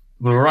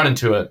 When we run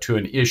into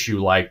an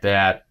issue like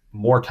that,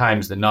 more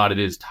times than not, it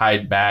is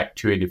tied back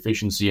to a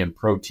deficiency in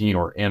protein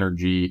or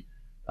energy,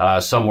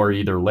 somewhere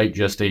either late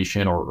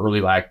gestation or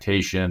early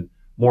lactation,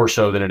 more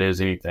so than it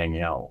is anything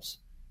else.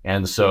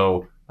 And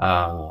so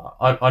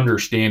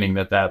understanding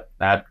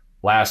that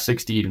last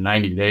 60 to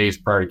 90 days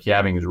prior to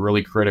calving is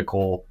really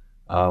critical.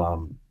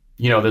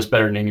 This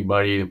better than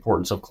anybody, the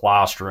importance of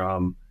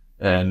colostrum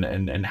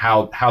and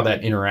how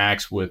that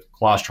interacts with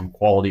colostrum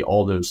quality,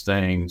 all those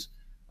things.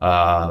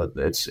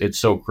 It's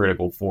so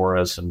critical for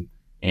us. And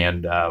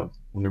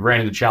when we ran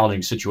into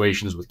challenging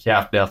situations with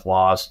calf death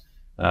loss,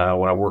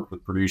 when I worked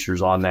with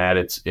producers on that,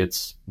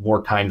 it's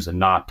more times than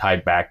not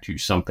tied back to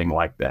something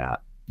like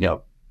that.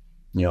 Yep.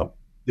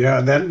 Yeah,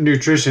 that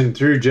nutrition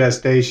through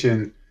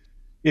gestation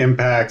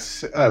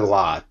impacts a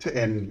lot,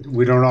 and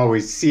we don't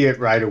always see it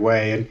right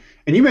away.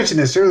 And you mentioned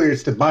this earlier,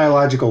 it's the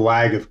biological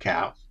lag of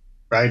cows,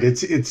 right?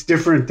 It's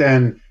different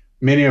than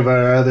many of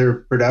our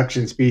other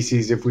production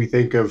species. If we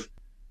think of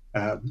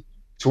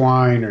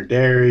swine or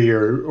dairy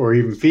or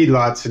even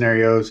feedlot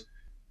scenarios,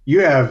 you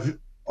have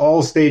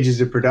all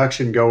stages of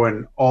production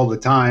going all the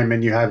time,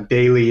 and you have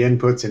daily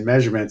inputs and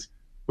measurements.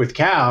 With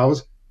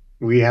cows,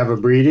 we have a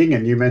breeding,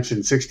 and you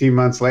mentioned 16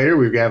 months later,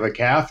 we have a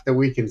calf that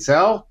we can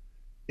sell.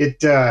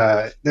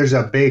 There's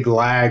a big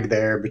lag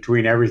there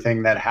between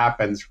everything that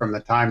happens from the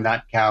time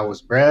that cow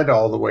was bred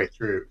all the way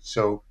through.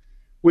 So,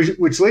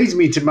 which leads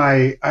me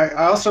to I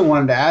also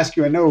wanted to ask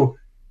you, I know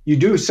you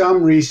do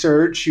some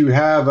research, you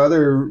have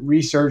other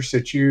research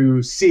that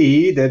you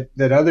see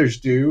that others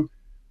do.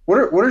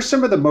 What are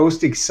some of the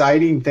most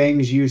exciting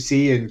things you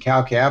see in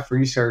cow-calf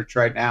research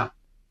right now?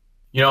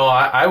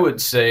 I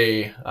would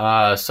say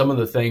some of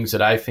the things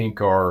that I think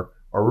are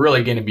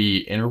really going to be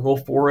integral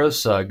for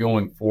us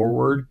going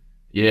forward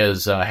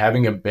is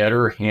having a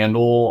better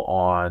handle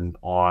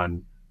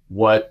on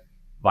what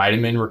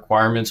vitamin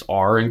requirements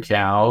are in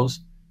cows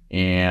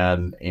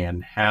and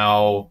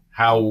how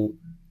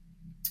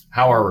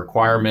our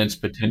requirements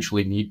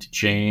potentially need to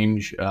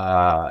change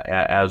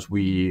as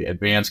we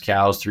advance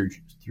cows through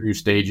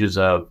stages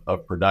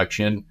of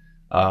production.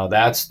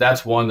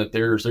 That's one that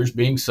there's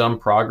being some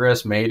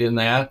progress made in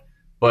that,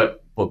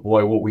 but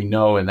boy, what we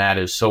know in that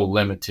is so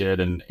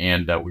limited, and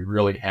we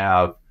really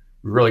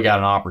got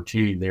an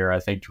opportunity there, I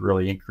think, to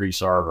really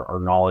increase our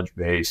knowledge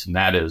base, and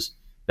that is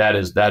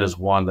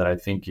one that I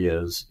think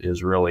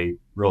is really,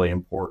 really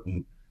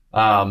important.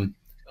 On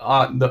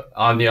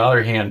the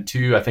other hand,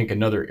 too, I think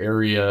another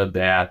area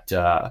that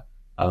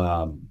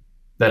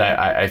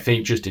I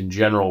think just in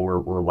general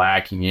we're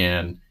lacking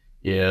in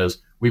is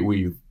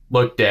we've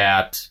looked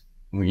at,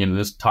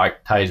 this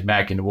ties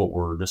back into what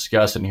we're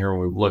discussing here.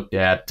 We've looked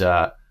at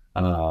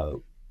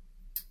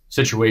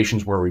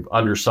situations where we've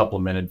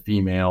undersupplemented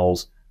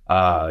females,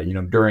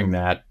 during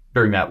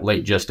that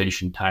late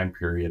gestation time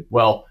period.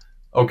 Well,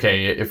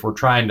 okay, if we're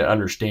trying to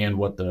understand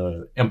what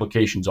the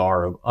implications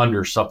are of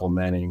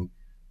undersupplementing,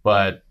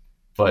 but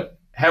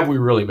have we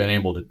really been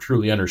able to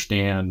truly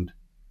understand,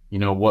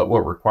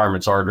 what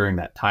requirements are during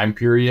that time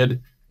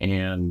period,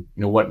 and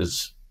what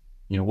does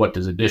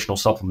additional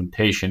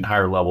supplementation,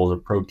 higher levels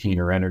of protein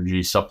or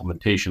energy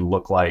supplementation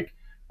look like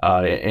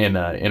in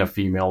a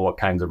female? What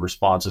kinds of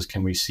responses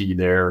can we see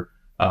there,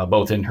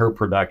 both in her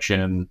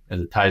production as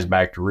it ties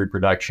back to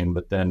reproduction,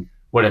 but then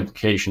what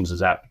implications does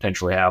that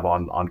potentially have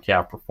on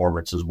calf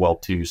performance as well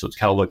too? So it's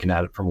kind of looking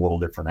at it from a little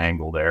different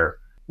angle there.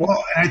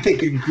 Well, I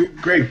think a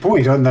great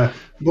point on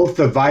both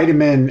the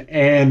vitamin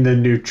and the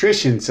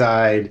nutrition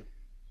side.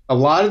 A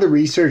lot of the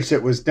research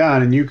that was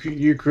done, and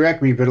you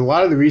correct me, but a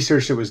lot of the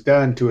research that was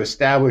done to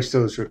establish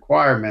those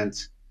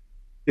requirements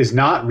is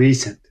not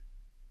recent.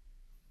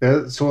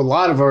 So a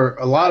lot of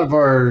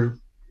our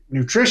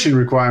nutrition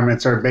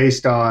requirements are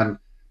based on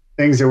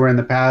things that were in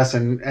the past,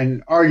 and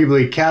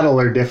arguably cattle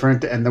are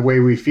different, and the way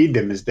we feed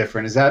them is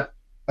different. Is that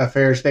a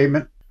fair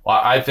statement?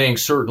 Well, I think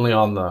certainly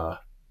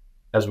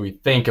as we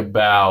think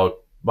about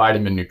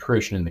vitamin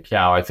nutrition in the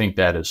cow, I think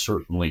that's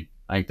certainly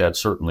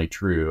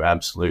true.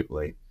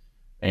 Absolutely.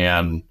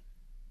 And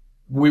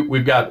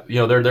we've got,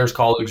 there's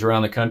colleagues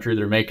around the country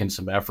that are making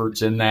some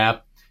efforts in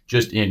that.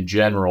 just in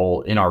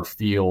general in our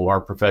field, our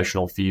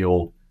professional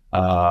field,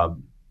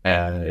 and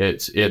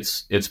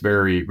it's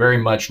very, very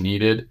much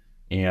needed.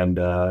 And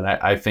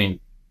I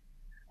think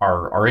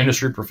our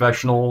industry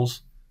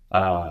professionals,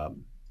 whether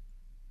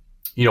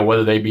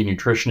they be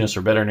nutritionists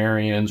or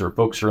veterinarians or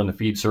folks who are in the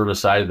feed service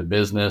side of the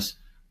business,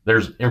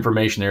 there's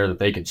information there that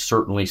they can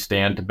certainly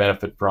stand to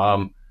benefit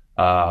from.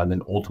 And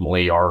then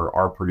ultimately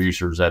our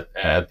producers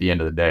at the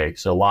end of the day.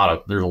 So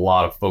there's a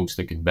lot of folks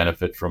that can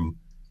benefit from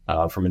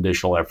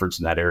additional efforts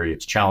in that area.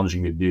 It's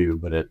challenging to do,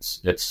 but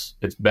it's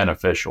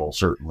beneficial,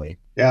 certainly.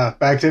 Yeah.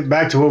 Back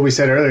to what we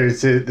said earlier,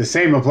 the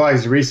same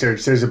applies to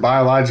research. There's a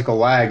biological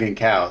lag in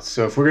cows.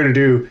 So if we're going to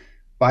do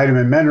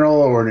vitamin, mineral,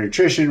 or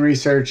nutrition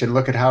research and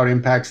look at how it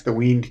impacts the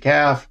weaned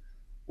calf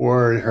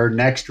or her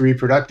next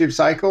reproductive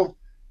cycle,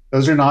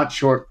 those are not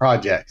short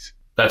projects.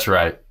 That's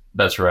right.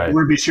 I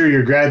want to be sure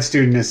your grad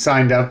student is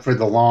signed up for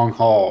the long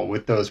haul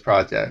with those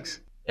projects.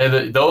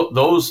 And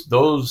those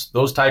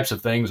types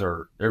of things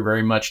they're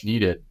very much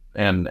needed,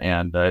 and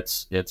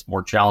it's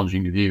more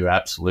challenging to do,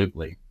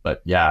 absolutely.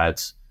 But yeah,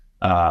 it's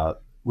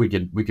we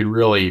could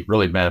really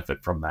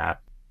benefit from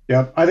that.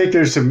 Yep, I think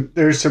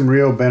there's some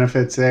real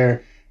benefits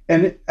there.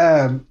 And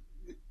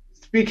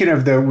speaking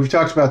of we've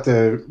talked about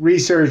the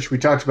research, we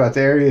talked about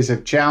the areas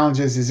of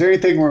challenges. Is there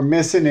anything we're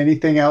missing?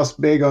 Anything else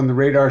big on the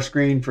radar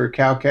screen for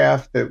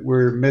cow-calf that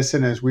we're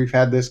missing as we've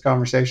had this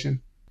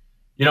conversation?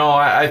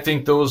 I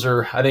think those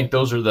are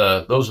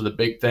the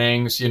big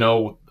things.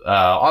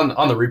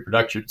 On the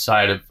reproduction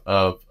side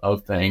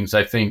of things,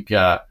 I think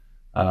things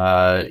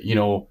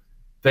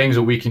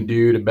that we can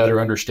do to better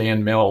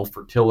understand male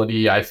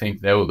fertility. I think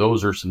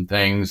those are some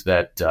things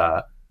that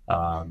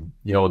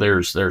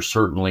there's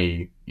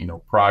certainly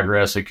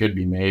progress that could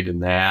be made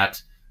in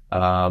that.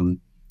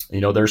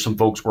 There's some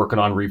folks working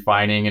on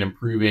refining and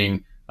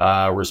improving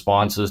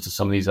responses to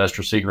some of these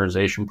estrus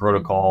synchronization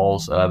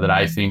protocols that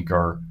I think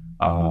are.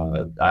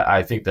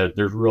 I think that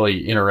there's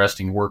really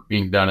interesting work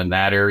being done in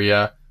that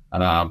area.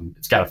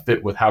 It's got to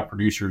fit with how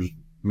producers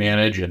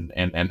manage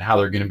and how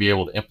they're going to be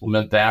able to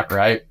implement that,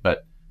 right?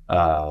 But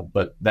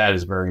that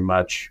is very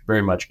much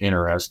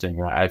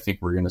interesting. I think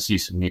we're going to see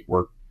some neat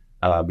work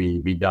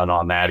be done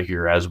on that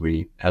here as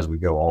we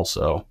go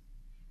also.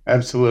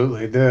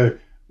 Absolutely. The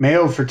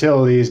male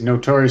fertility is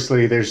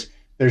notoriously, there's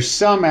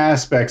some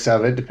aspects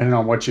of it, depending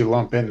on what you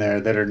lump in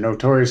there, that are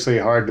notoriously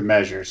hard to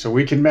measure. So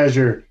we can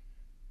measure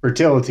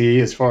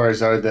fertility as far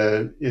as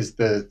is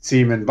the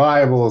semen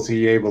viable? Is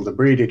he able to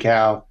breed a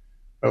cow?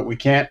 But we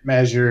can't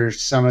measure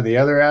some of the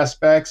other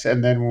aspects.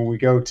 And then when we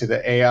go to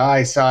the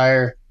AI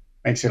sire,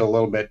 makes it a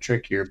little bit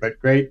trickier, but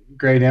great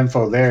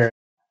info there.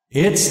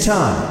 It's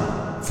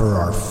time for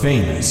our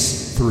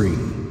famous three.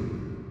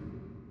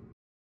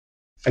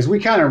 As we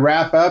kind of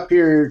wrap up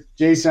here,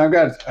 Jason, I've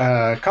got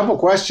a couple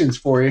questions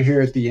for you here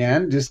at the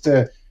end.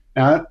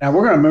 Now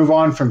we're going to move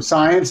on from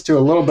science to a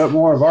little bit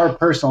more of our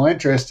personal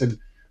interest. And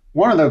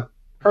one of the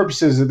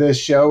purposes of this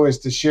show is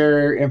to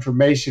share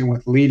information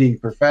with leading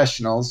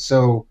professionals.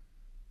 So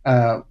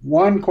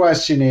one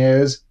question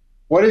is,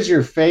 what is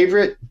your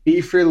favorite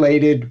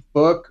beef-related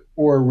book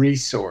or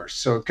resource?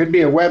 So it could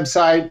be a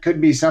website,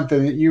 could be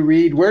something that you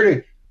read.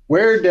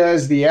 Where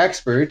does the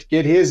expert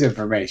get his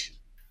information?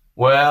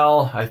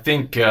 Well, I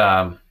think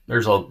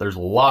there's a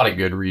lot of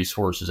good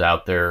resources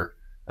out there.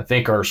 I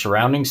think our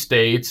surrounding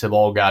states have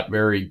all got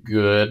very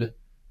good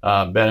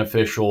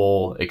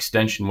beneficial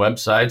extension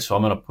websites. So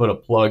I'm going to put a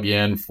plug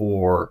in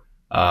for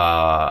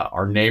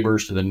our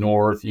neighbors to the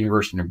north,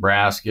 University of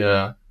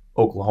Nebraska,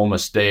 Oklahoma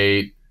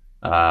State,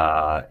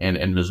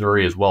 and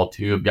Missouri as well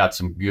too. Have got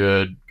some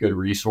good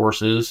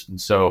resources. And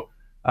so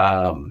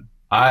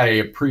I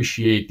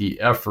appreciate the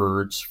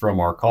efforts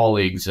from our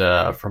colleagues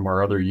from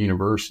our other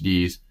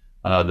universities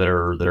that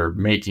are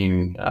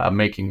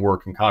making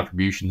work and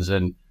contributions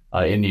in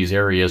these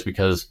areas,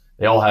 because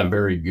they all have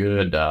very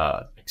good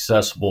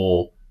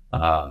accessible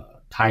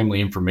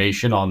timely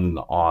information on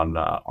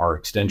our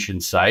extension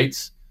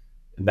sites.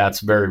 And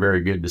that's very, very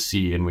good to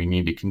see, and we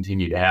need to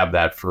continue to have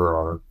that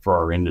for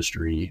our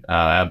industry.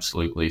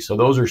 Absolutely. So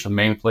those are some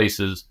main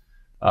places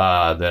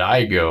that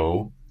I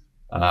go,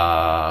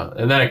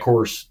 and then of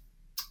course,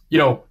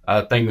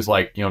 things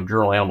like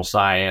Journal Animal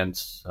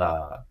Science,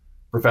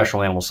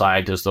 Professional Animal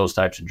Scientist, those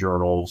types of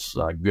journals,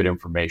 good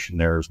information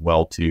there as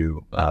well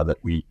too, that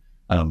we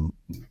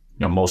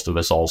most of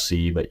us all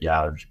see. But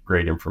yeah, there's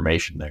great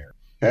information there.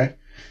 Okay.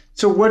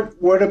 So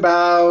what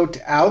about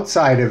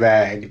outside of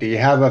ag? Do you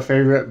have a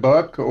favorite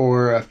book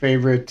or a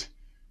favorite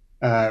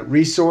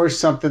resource,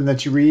 something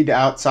that you read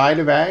outside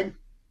of ag?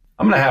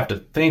 I'm going to have to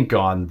think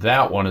on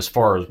that one as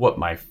far as what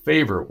my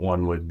favorite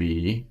one would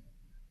be,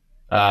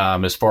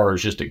 as far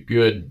as just a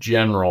good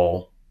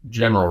general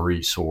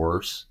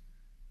resource.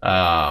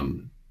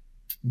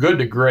 Good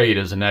to Great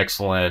is an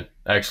excellent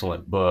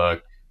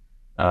book.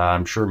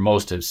 I'm sure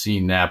most have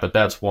seen that, but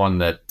that's one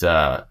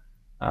that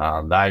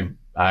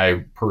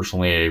I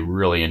personally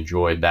really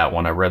enjoyed that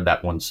one. I read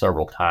that one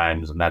several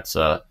times, and that's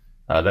a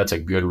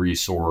good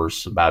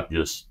resource about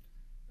just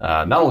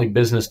not only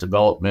business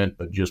development,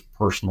 but just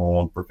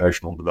personal and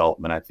professional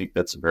development. I think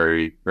that's a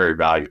very, very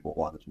valuable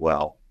one as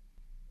well.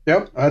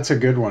 Yep, that's a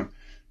good one.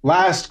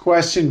 Last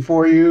question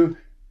for you.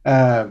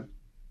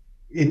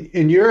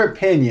 In your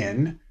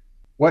opinion,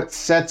 what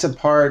sets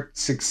apart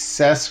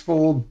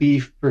successful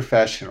beef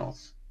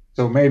professionals?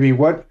 So maybe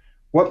what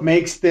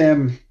makes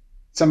them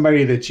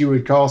somebody that you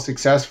would call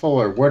successful,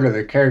 or what are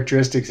the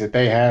characteristics that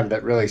they have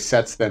that really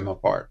sets them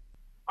apart?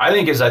 I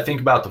think as I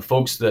think about the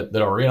folks that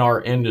are in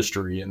our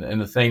industry,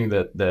 and the thing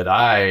that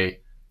I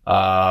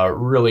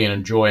really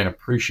enjoy and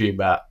appreciate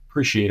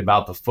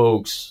about the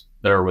folks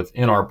that are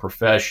within our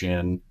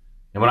profession.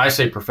 And when I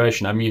say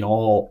profession, I mean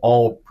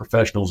all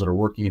professionals that are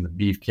working in the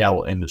beef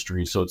cattle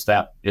industry. So it's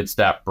that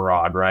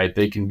broad, right?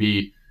 They can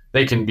be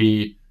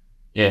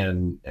at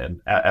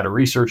a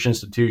research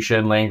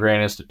institution, land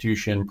grant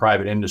institution,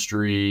 private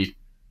industry,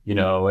 in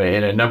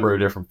a number of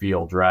different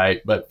fields,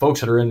 right? But folks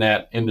that are in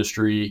that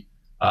industry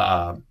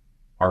are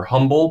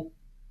humble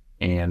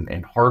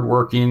and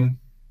hardworking,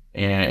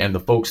 and the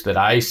folks that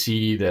I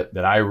see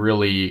that I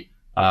really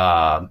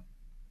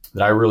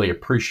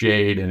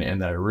appreciate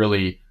and that I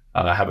really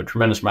have a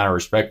tremendous amount of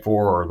respect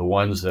for are the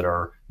ones that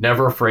are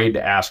never afraid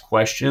to ask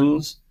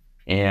questions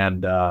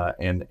and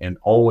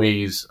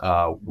always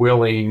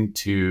willing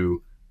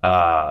to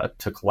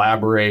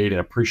collaborate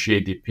and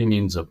appreciate the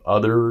opinions of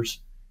others,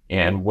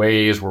 and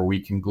ways where we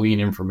can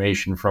glean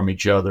information from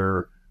each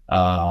other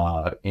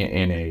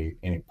in a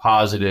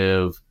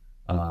positive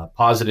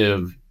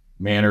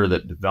manner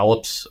that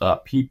develops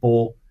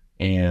people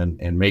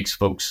and makes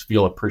folks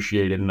feel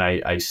appreciated. And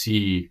I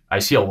see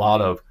a lot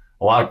of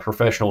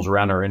professionals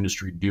around our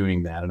industry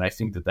doing that. And I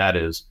think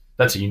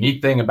that's a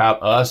unique thing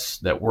about us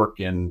that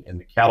work in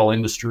the cattle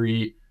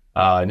industry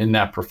and in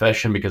that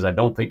profession, because I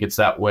don't think it's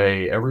that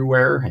way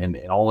everywhere and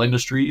in all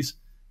industries.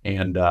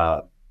 And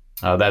I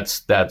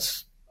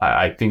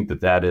think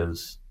that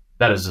is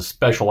a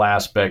special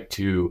aspect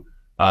to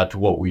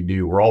what we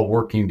do. We're all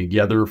working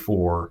together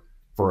for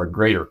a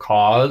greater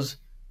cause,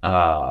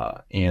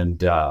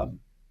 and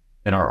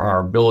our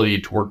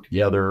ability to work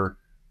together,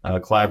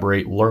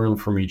 collaborate, learn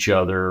from each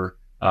other,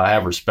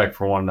 have respect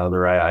for one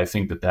another. I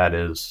think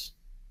that's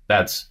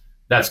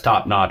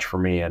top notch for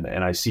me, and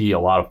I see a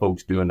lot of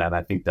folks doing that.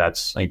 I think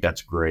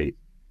that's great.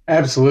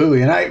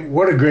 Absolutely, and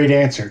what a great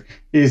answer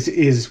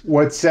is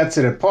what sets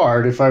it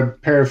apart. If I'm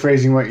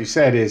paraphrasing what you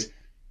said, is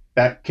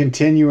that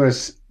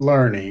continuous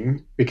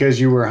learning, because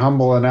you were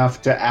humble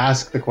enough to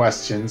ask the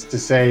questions, to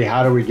say,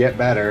 how do we get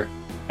better?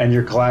 And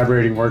you're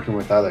collaborating, working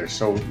with others.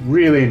 So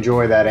really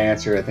enjoy that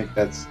answer. I think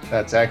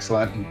that's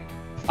excellent. And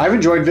I've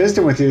enjoyed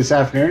visiting with you this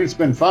afternoon. It's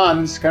been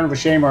fun. It's kind of a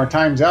shame our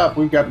time's up.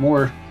 We've got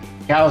more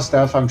cow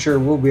stuff. I'm sure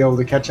we'll be able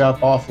to catch up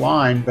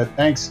offline, but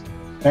thanks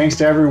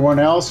to everyone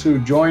else who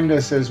joined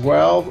us as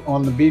well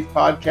on the Beef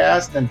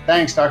Podcast. And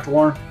thanks, Dr.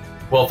 Warren.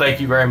 Well, thank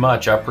you very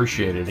much. I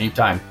appreciate it.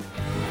 Anytime.